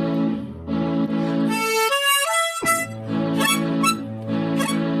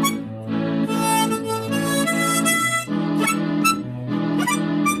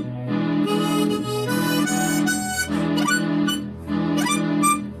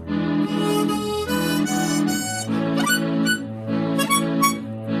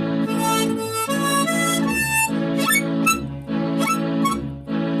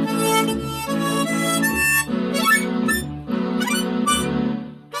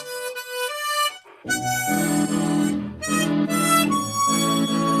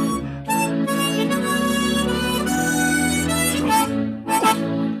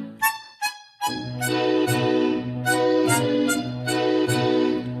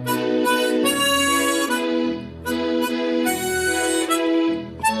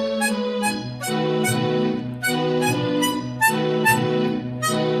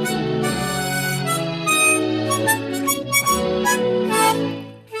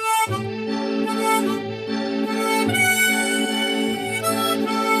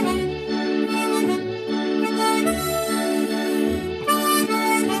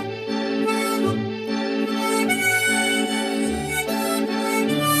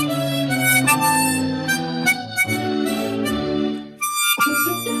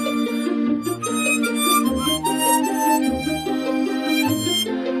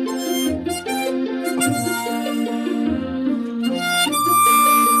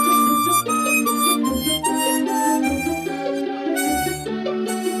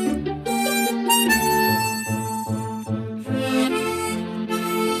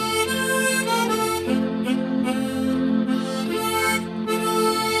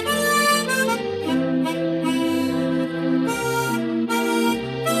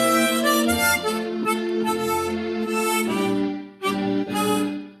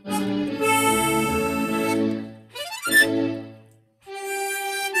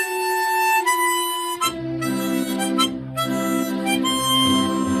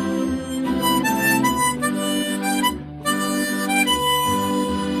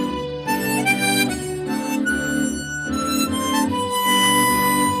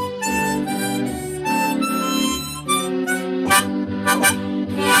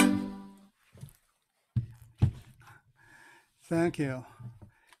 Thank you.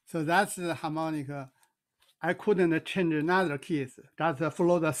 So that's the harmonica. I couldn't change another keys. Just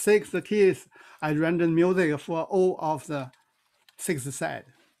follow the 6 keys. I render music for all of the 6 side.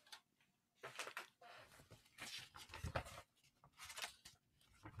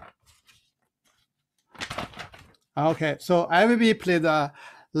 Okay, so I will be play the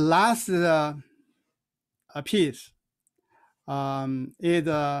last piece.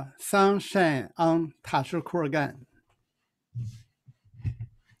 Is Sunshine on Tashikurgan.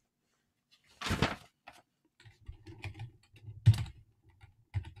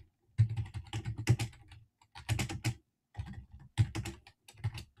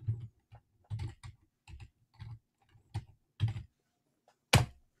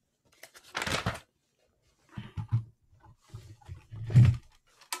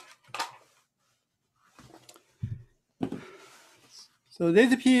 So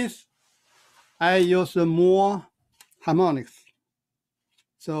this piece, I use more harmonics.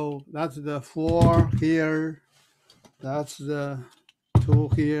 So that's the 4 here, that's the 2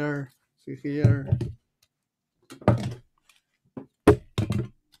 here, 3 here.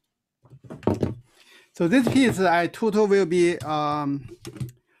 So this piece, I total will be use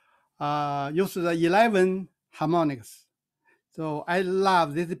the 11 harmonics. So I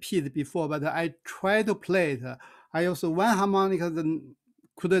love this piece before, but I try to play it. I use 1 harmonica, then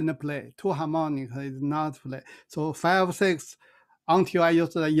couldn't play. 2 harmonica is not play. So 5, 6, until I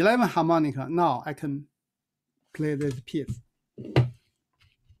use the 11 harmonica. Now I can play this piece.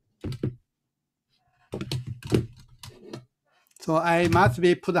 So I must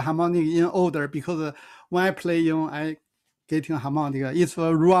be put the harmonic in order, because when I play I getting harmonica. If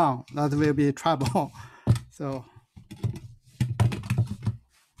wrong, that will be trouble. So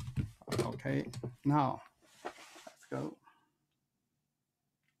okay, now let's go.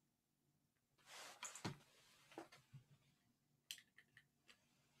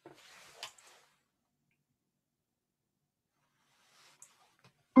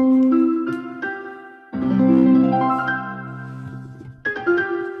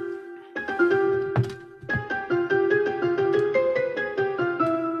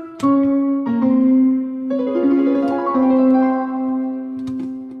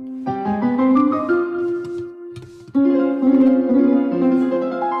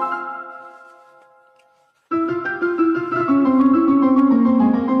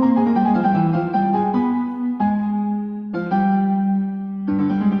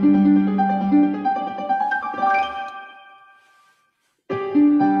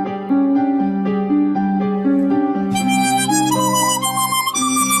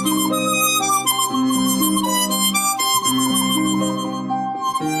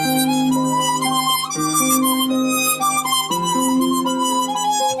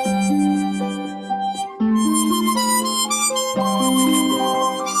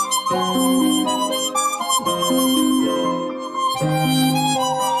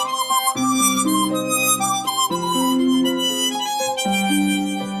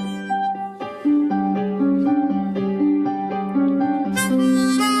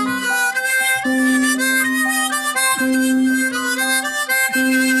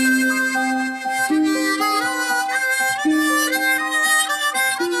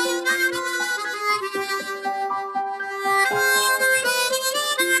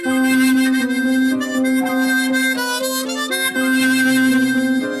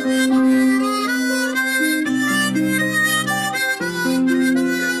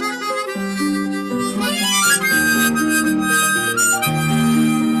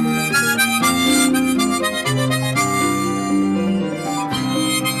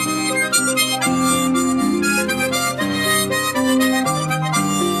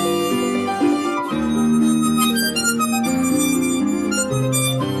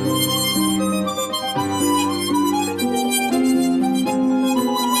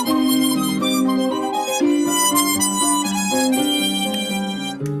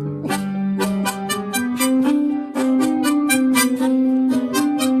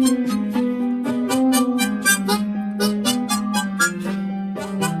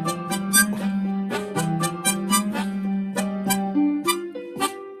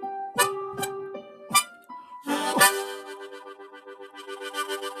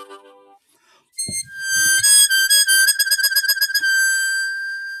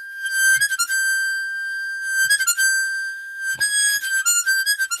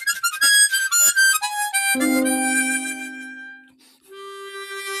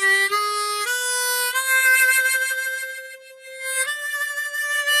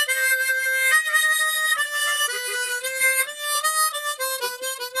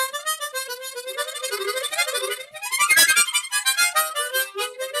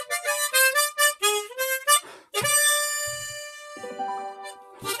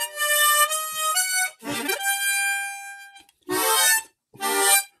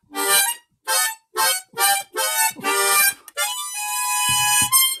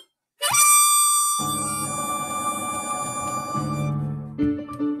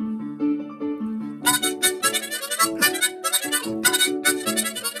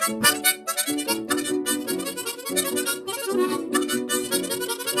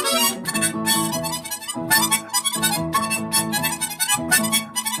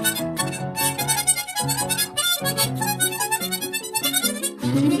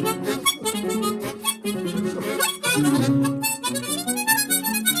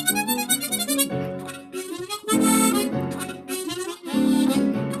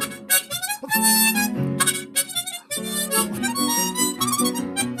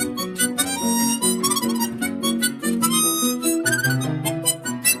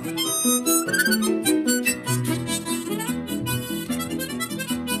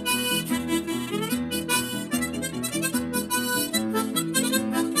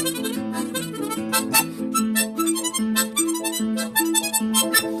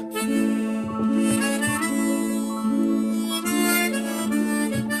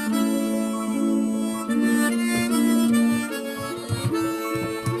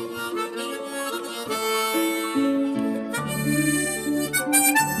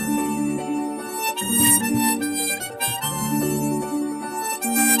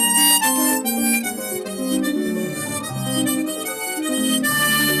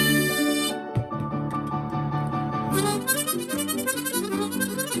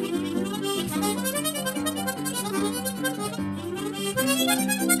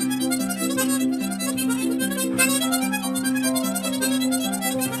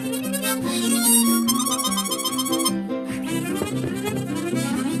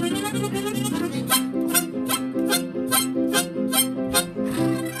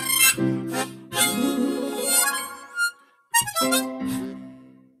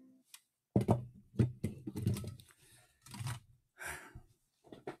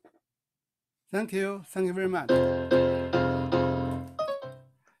 Thank you very much.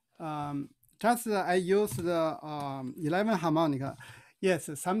 Just I use the 11 harmonica. Yes,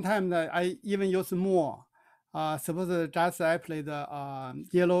 sometimes I even use more. Suppose just I play the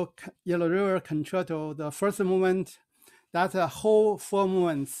yellow river concerto, the first movement, that whole 4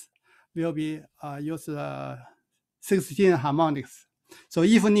 movements will be use 16 harmonics. So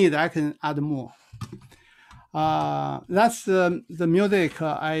if need, I can add more. That's the music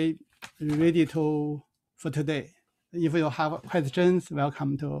I ready for today. If you have questions,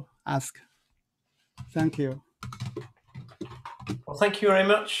 welcome to ask. Thank you. Well, thank you very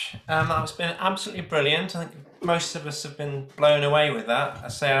much. That's been absolutely brilliant. I think most of us have been blown away with that. I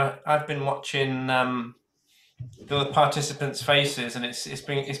say I've been watching the participants' faces, and it's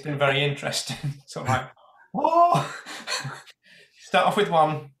been very interesting. Sort of like, whoa! Start off with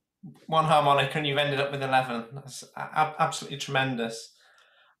one harmonica, and you've ended up with 11. That's absolutely tremendous.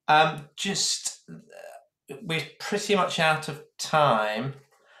 We're pretty much out of time.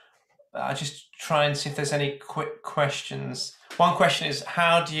 I just try and see if there's any quick questions. One question is,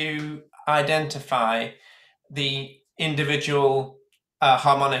 how do you identify the individual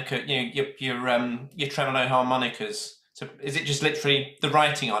harmonica, your tremolo harmonicas? So is it just literally the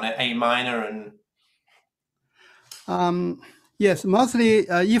writing on it, A minor and? Yes, mostly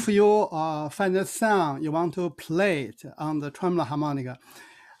if you find a sound you want to play it on the tremolo harmonica,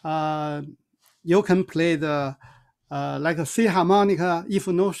 you can play the like a C harmonica. If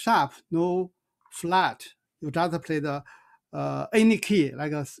no sharp, no flat, you just play the any key,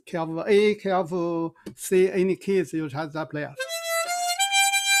 like a key of A, key of C, any keys you just play.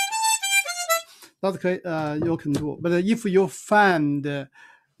 That's you can do. But if you find the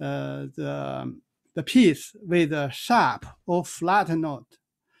piece with a sharp or flat note,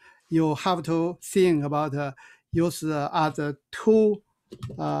 you have to think about use the other 2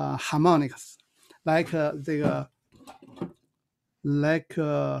 harmonicas, like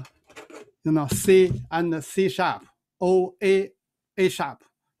C and C sharp, or A sharp,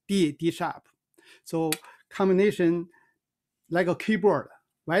 D sharp. So combination like a keyboard,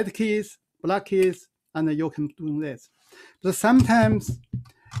 white keys, black keys, and you can do this. But sometimes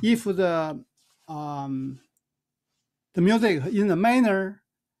if the music in the minor,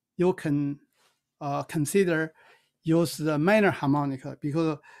 you can consider use the minor harmonica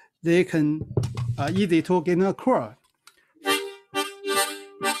because they can easy to get a chord.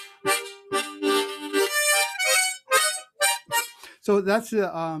 So that's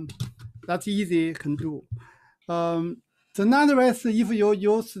easy can do. Another way is if you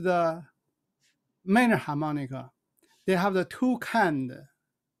use the minor harmonica, they have the 2 kind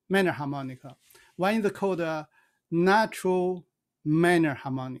minor harmonica. One is called natural minor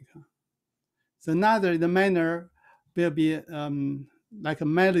harmonica. The another, the minor, will be like a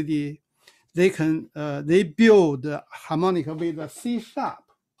melody. They can they build the harmonica with a C sharp.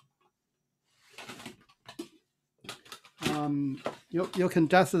 You can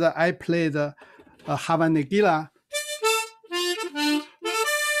just I play the harmonica.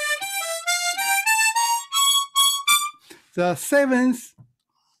 The 7th,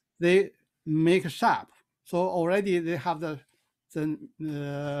 they make sharp. So already they have the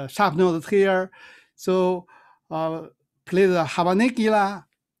sharp notes here. So play the harmonica.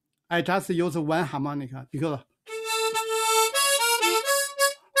 I just use 1 harmonica because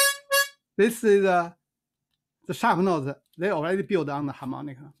this is the sharp notes they already built on the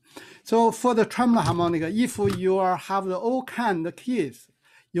harmonica. So for the tremolo harmonica, if you have the all kind of keys,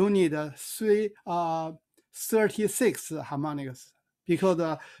 you need 36 harmonicas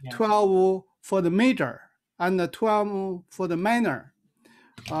because 12 for the major and 12 for the minor,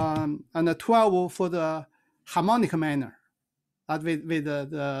 and 12 for the harmonica minor, with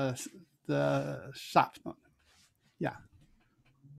the sharp note. Yeah.